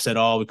drops at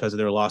all because of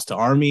their loss to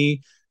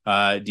Army?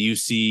 Do you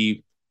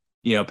see,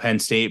 Penn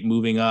State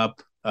moving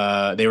up?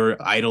 They were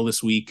idle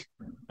this week,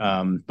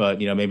 but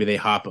maybe they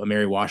hop a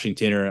Mary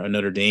Washington or a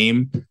Notre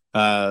Dame.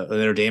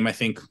 Notre Dame, I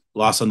think,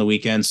 lost on the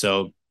weekend.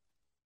 So,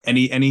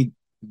 any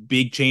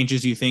big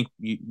changes you think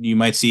you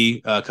might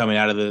see coming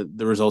out of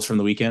the results from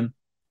the weekend?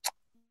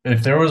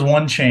 If there was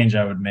one change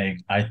I would make,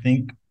 I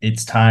think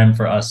it's time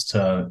for us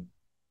to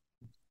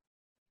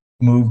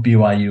move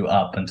BYU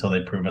up until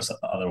they prove us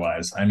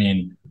otherwise. I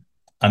mean,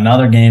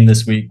 another game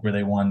this week where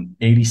they won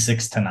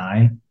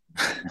 86-9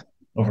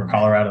 over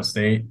Colorado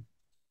State.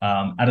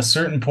 At a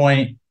certain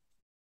point,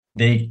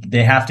 they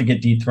have to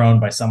get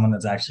dethroned by someone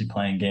that's actually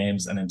playing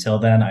games. And until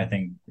then, I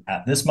think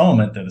at this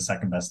moment, they're the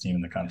second best team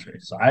in the country.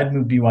 So I'd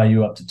move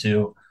BYU up to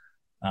 2.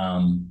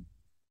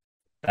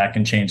 That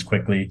can change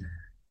quickly.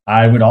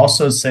 I would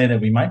also say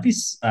that we might be,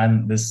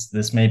 and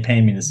this may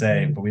pain me to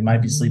say, but we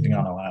might be sleeping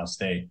on Ohio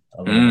State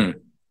a little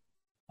bit.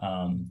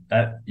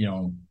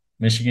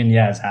 Michigan,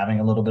 is having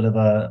a little bit of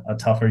a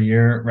tougher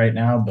year right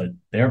now, but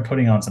they're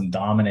putting on some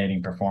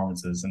dominating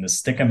performances. And to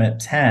stick them at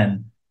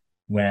 10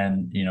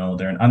 when,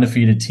 they're an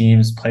undefeated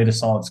teams, played a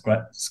solid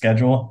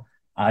schedule,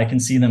 I can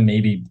see them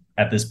maybe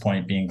at this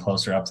point being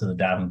closer up to the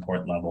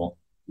Davenport level,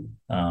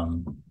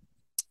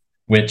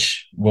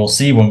 which we'll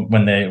see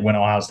when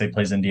Ohio State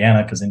plays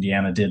Indiana, because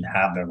Indiana did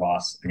have their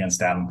loss against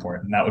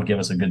Davenport, and that would give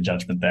us a good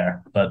judgment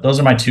there. But those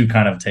are my 2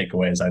 kind of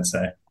takeaways, I'd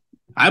say.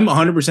 I'm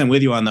 100%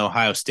 with you on the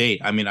Ohio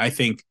State. I mean, I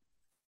think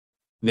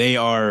they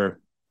are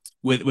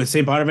with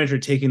St. Bonaventure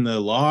taking the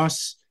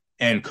loss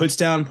and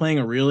Kutztown playing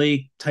a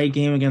really tight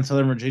game against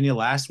Southern Virginia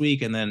last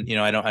week, and then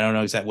I don't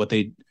know exactly what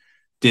they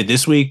did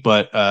this week,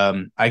 but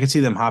I could see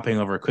them hopping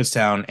over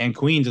Kutztown and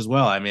Queens as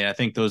well. I mean, I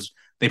think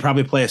they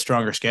probably play a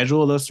stronger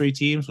schedule of those 3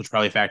 teams, which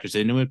probably factors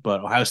into it.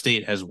 But Ohio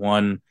State has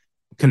won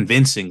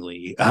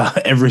convincingly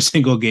every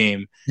single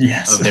game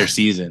of their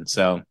season,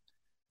 so.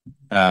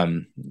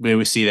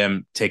 We see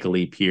them take a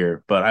leap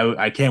here, but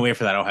I can't wait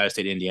for that Ohio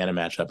State Indiana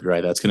matchup. You're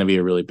right. That's going to be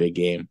a really big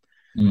game.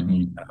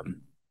 Mm-hmm.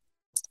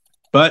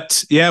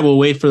 But yeah, we'll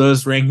wait for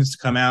those rankings to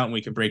come out and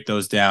we can break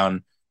those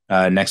down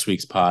next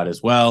week's pod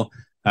as well.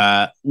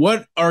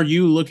 What are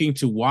you looking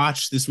to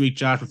watch this week,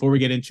 Josh, before we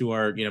get into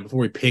before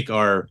we pick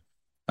our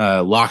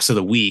locks of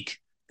the week?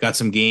 Got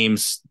some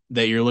games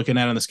that you're looking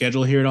at on the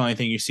schedule here at all?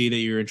 Anything you see that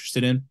you're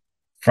interested in?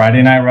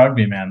 Friday Night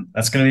Rugby, man.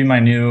 It's gonna be my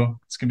new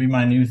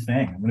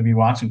thing. I'm gonna be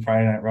watching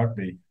Friday Night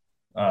Rugby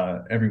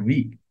every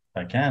week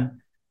if I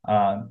can.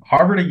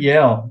 Harvard at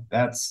Yale.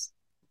 That's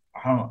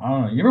I don't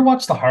know. You ever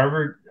watch the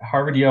Harvard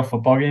Yale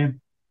football game?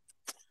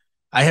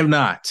 I have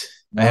not.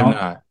 No? I have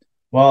not.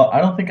 Well,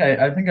 I think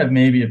I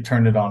maybe have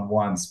turned it on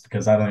once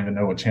because I don't even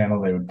know what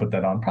channel they would put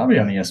that on. Probably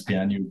on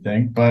ESPN, you would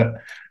think, but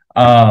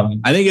I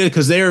think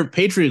because they're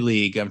Patriot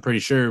League. I'm pretty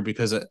sure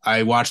because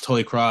I watched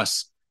Holy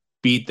Cross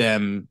beat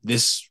them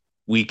this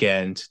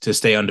weekend to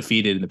stay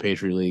undefeated in the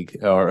Patriot League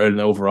or in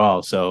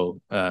overall.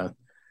 So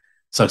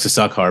sucks to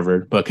suck,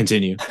 Harvard, but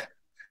continue.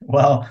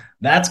 Well,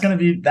 that's gonna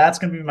be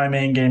my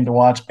main game to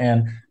watch.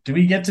 And do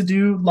we get to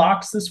do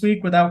locks this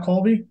week without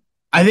Colby?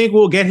 I think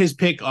we'll get his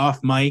pick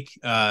off mic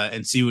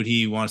and see what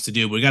he wants to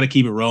do. But we got to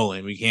keep it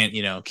rolling. We can't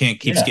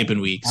keep skipping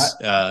weeks.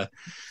 But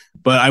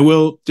I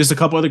will just a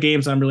couple other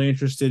games I'm really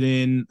interested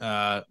in.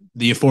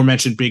 The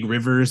aforementioned Big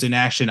Rivers in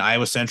action,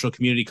 Iowa Central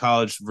Community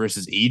College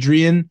versus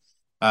Adrian.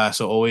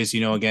 So always,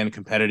 again,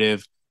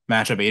 competitive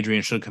matchup.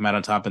 Adrian should come out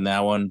on top in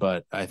that one,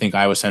 but I think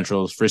Iowa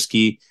Central is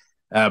frisky.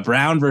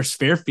 Brown versus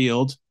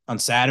Fairfield on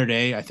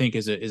Saturday, I think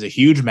is a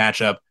huge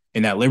matchup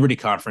in that Liberty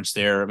Conference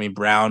there. I mean,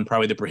 Brown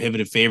probably the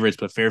prohibitive favorites,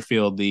 but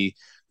Fairfield the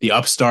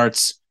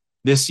upstarts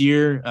this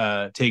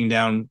year, taking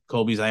down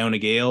Colby's Iona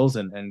Gales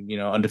and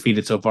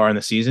undefeated so far in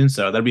the season.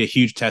 So that'll be a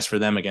huge test for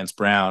them against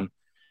Brown.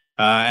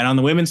 And on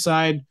the women's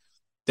side,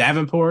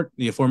 Davenport,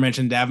 the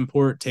aforementioned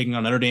Davenport, taking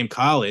on Notre Dame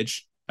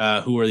College,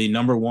 who are the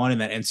number 1 in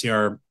that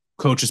NCR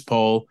coaches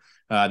poll.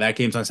 That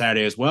game's on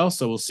Saturday as well.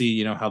 So we'll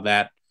see, how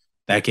that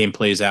game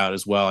plays out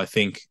as well. I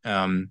think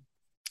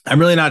I'm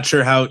really not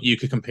sure how you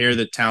could compare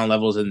the talent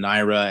levels in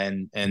NYRA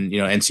and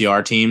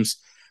NCR teams.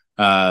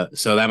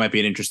 So that might be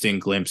an interesting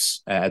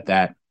glimpse at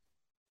that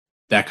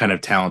kind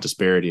of talent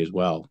disparity as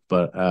well.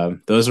 But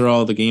those are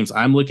all the games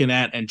I'm looking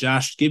at. And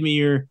Josh, give me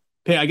your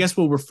pick. I guess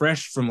we'll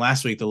refresh from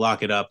last week to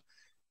lock it up.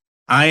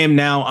 I am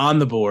now on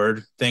the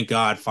board, thank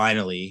God,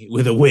 finally,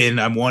 with a win.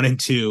 I'm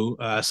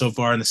 1-2 so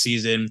far in the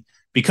season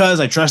because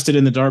I trusted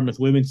in the Dartmouth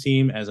women's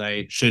team, as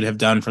I should have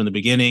done from the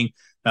beginning,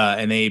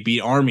 and they beat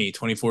Army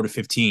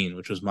 24-15,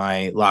 which was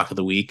my lock of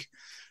the week.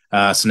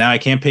 So now I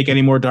can't pick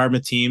any more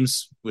Dartmouth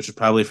teams, which is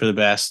probably for the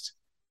best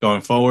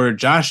going forward.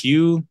 Josh,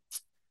 you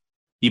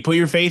put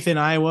your faith in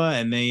Iowa,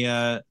 and they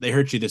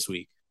hurt you this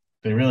week.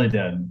 They really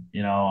did.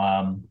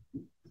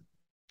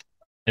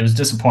 It was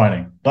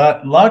disappointing,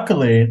 but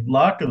luckily,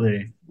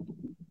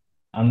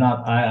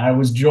 I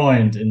was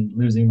joined in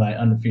losing my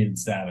undefeated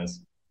status.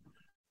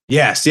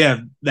 Yes, yeah,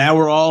 that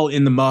we're all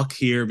in the muck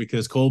here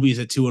because Colby's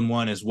at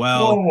 2-1 as Whoa,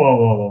 well. whoa,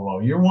 whoa, whoa, whoa!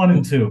 You're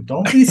 1-2.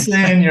 Don't be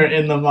saying you're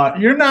in the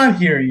mud. You're not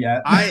here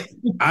yet.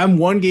 I'm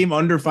one game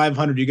under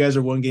 500. You guys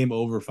are one game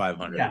over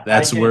 500. Yeah, I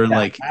That's get. where Yeah,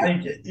 like I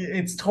get.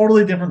 It's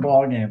totally different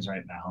ball games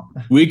right now.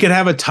 we could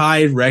have a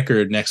tied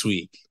record next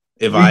week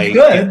if We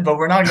could, but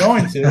we're not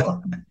going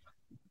to.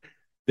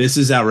 This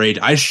is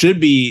outrageous. I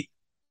should be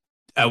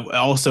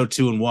also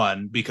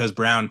 2-1 because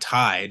Brown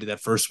tied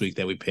that first week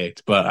that we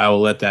picked, but I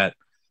will let that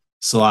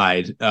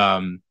slide.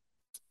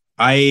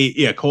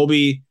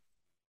 Colby,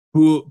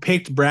 who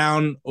picked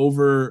Brown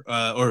over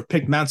or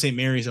picked Mount St.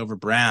 Mary's over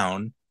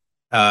Brown,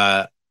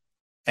 and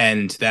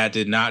that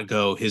did not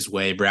go his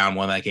way. Brown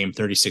won that game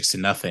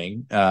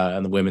 36-0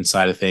 on the women's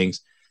side of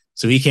things.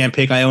 So he can't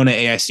pick Iona,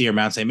 AIC, or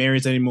Mount St.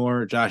 Mary's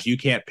anymore. Josh, you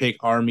can't pick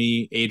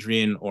Army,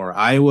 Adrian, or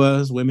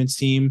Iowa's women's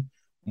team.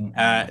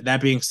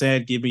 That being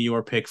said, give me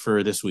your pick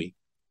for this week.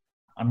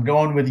 I'm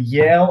going with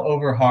Yale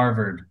over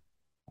Harvard.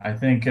 I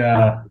think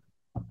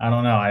I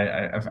don't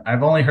know.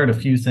 I've only heard a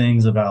few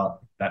things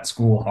about that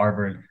school,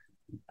 Harvard.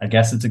 I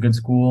guess it's a good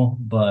school,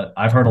 but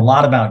I've heard a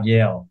lot about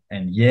Yale,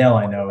 and Yale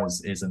I know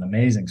is an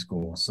amazing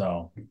school.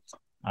 So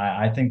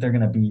I think they're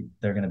gonna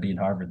beat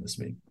Harvard this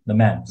week. The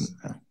men's.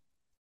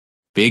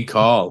 Big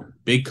call.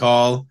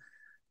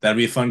 That'll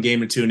be a fun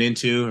game to tune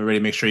into. Everybody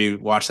make sure you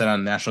watch that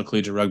on National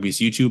Collegiate Rugby's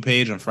YouTube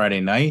page on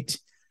Friday night.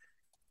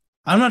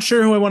 I'm not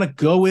sure who I want to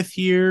go with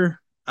here.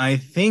 I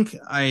think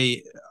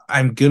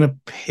I'm going to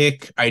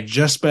pick – I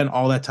just spent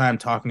all that time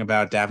talking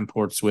about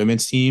Davenport's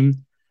women's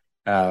team.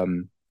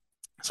 So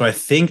I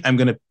think I'm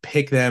going to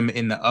pick them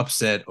in the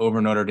upset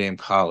over Notre Dame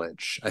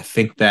College. I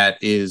think that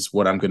is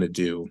what I'm going to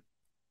do.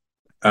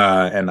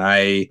 And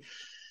I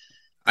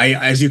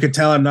as you can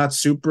tell, I'm not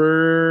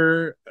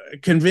super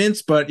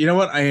convinced, but you know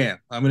what? I am.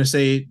 I'm going to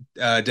say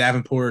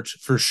Davenport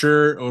for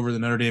sure over the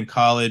Notre Dame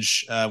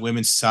College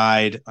women's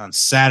side on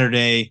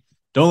Saturday.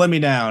 Don't let me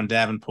down,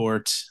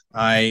 Davenport.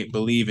 I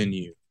believe in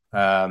you.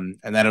 And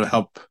that'll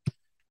help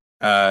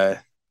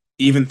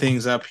even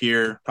things up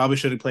here. Probably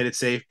should have played it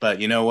safe, but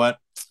you know what?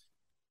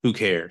 Who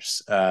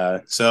cares?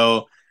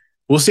 So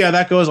we'll see how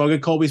that goes. I'll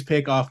get Colby's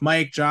pick off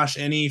Mike. Josh,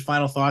 any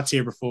final thoughts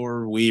here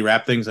before we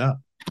wrap things up?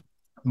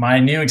 My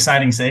new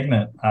exciting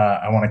segment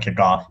I want to kick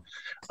off.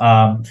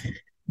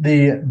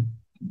 The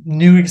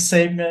new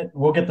segment,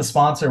 we'll get the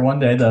sponsor one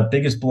day, the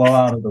biggest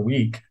blowout of the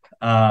week.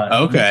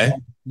 Okay.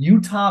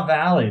 Utah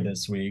Valley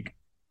this week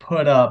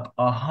put up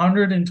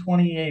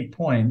 128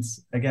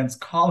 points against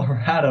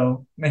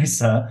Colorado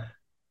Mesa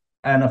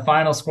and a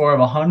final score of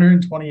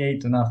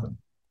 128-0.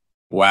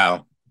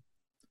 Wow.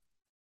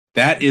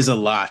 That is a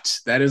lot.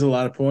 That is a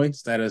lot of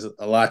points. That is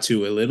a lot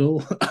to a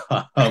little.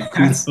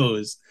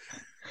 Kudos.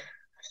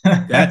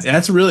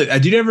 That's really.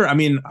 Did you ever? I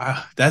mean,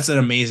 that's an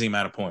amazing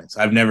amount of points.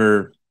 I've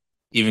never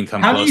even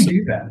come close. How do you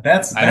do that?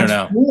 That's I don't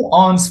know. Full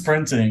on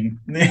sprinting.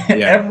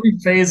 Every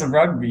phase of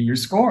rugby, you're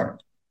scoring.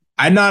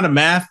 I'm not a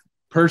math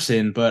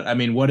person, but I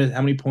mean,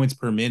 how many points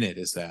per minute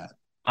is that?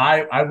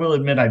 I will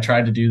admit I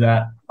tried to do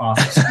that off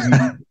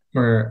screen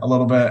for a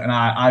little bit, and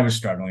I was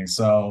struggling.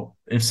 So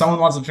if someone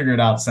wants to figure it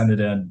out, send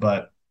it in.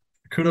 But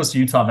kudos to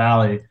Utah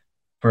Valley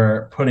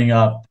for putting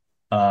up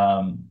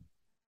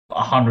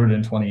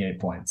 128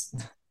 points.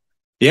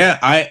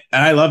 Yeah,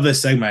 I love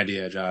this segment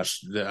idea,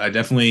 Josh. I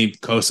definitely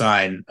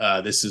co-sign.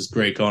 This is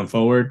great going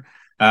forward.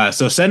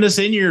 So send us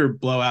in your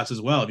blowouts as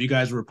well. If you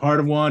guys were a part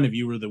of one, if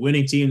you were the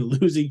winning team, the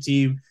losing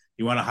team,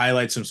 you want to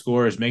highlight some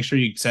scores, make sure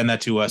you send that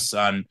to us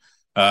on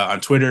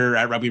Twitter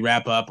at Rugby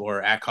Wrap Up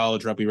or at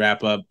College Rugby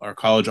Wrap Up or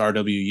College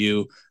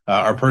RWU.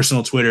 Our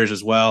personal Twitters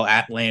as well.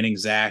 At Lanning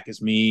Zach is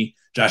me.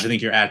 Josh, I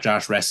think you're at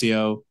Josh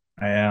Resio.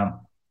 I am.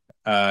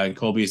 And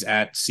Colby's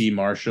at C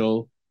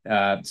Marshall.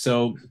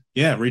 So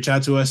yeah, reach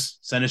out to us,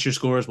 send us your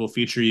scores. We'll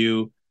feature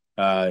you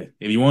if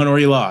you won or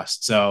you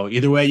lost. So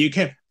either way,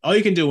 all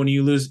you can do when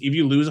you lose, if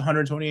you lose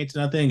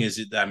 128-0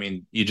 is, I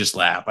mean, you just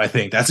laugh. I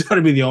think that's going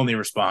to be the only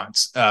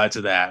response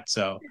to that.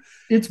 So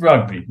it's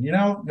rugby, you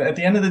know, at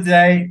the end of the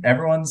day,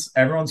 everyone's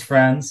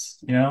friends,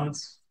 you know,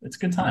 it's a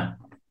good time.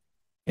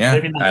 Yeah.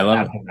 Maybe not I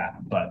love it.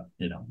 that, but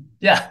you know,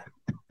 yeah,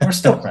 we're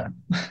still friends.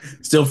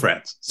 Still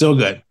friends. Still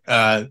good.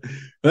 But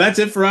that's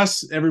it for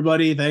us,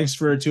 everybody. Thanks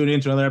for tuning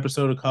in to another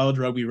episode of College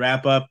Rugby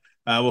Wrap Up.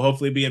 We'll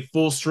hopefully be at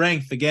full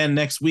strength again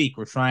next week.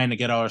 We're trying to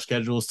get all our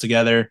schedules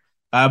together.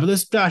 But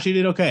Josh, you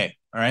did okay.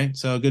 All right.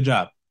 So good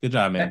job. Good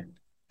job, man.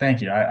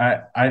 Thank you.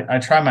 I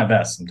try my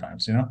best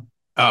sometimes, you know?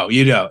 Oh,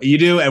 you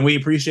do. And we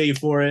appreciate you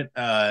for it.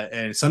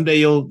 And someday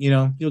you'll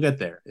get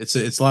there. It's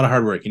a lot of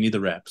hard work. You need the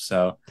reps.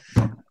 So,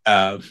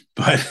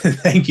 but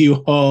thank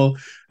you all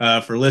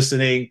for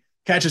listening.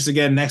 Catch us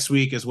again next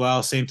week as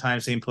well. Same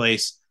time, same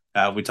place.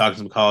 We talk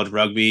some college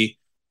rugby.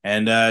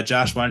 And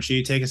Josh, why don't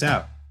you take us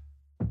out?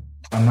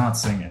 I'm not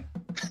singing.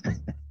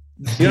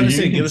 You don't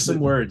sing. Give us some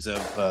words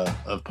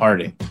of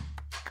parting.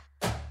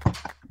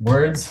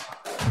 Words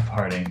of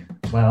parting.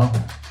 Well,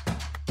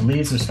 the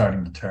leaves are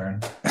starting to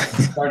turn.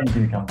 It's starting to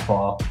become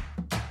fall.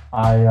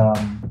 I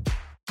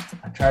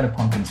tried a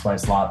pumpkin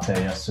spice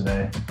latte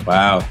yesterday.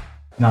 Wow.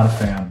 Not a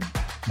fan.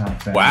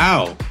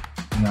 Wow.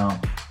 No.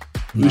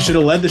 We should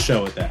have led the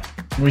show with that.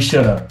 We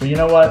should have. But you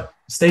know what?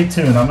 Stay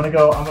tuned. I'm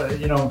gonna,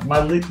 you know,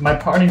 my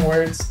parting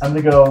words. I'm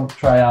gonna go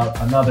try out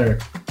another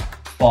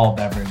fall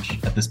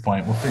beverage at this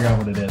point. We'll figure out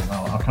what it is.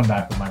 I'll come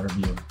back with my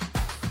review.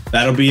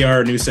 That'll be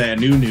our new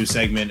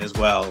segment as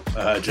well.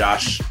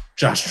 Josh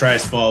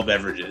tries fall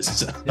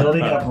beverages.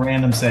 Building up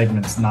random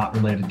segments not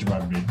related to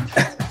rugby.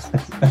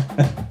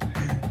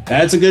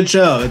 That's a good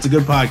show. That's a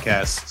good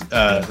podcast.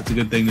 That's a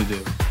good thing to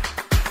do.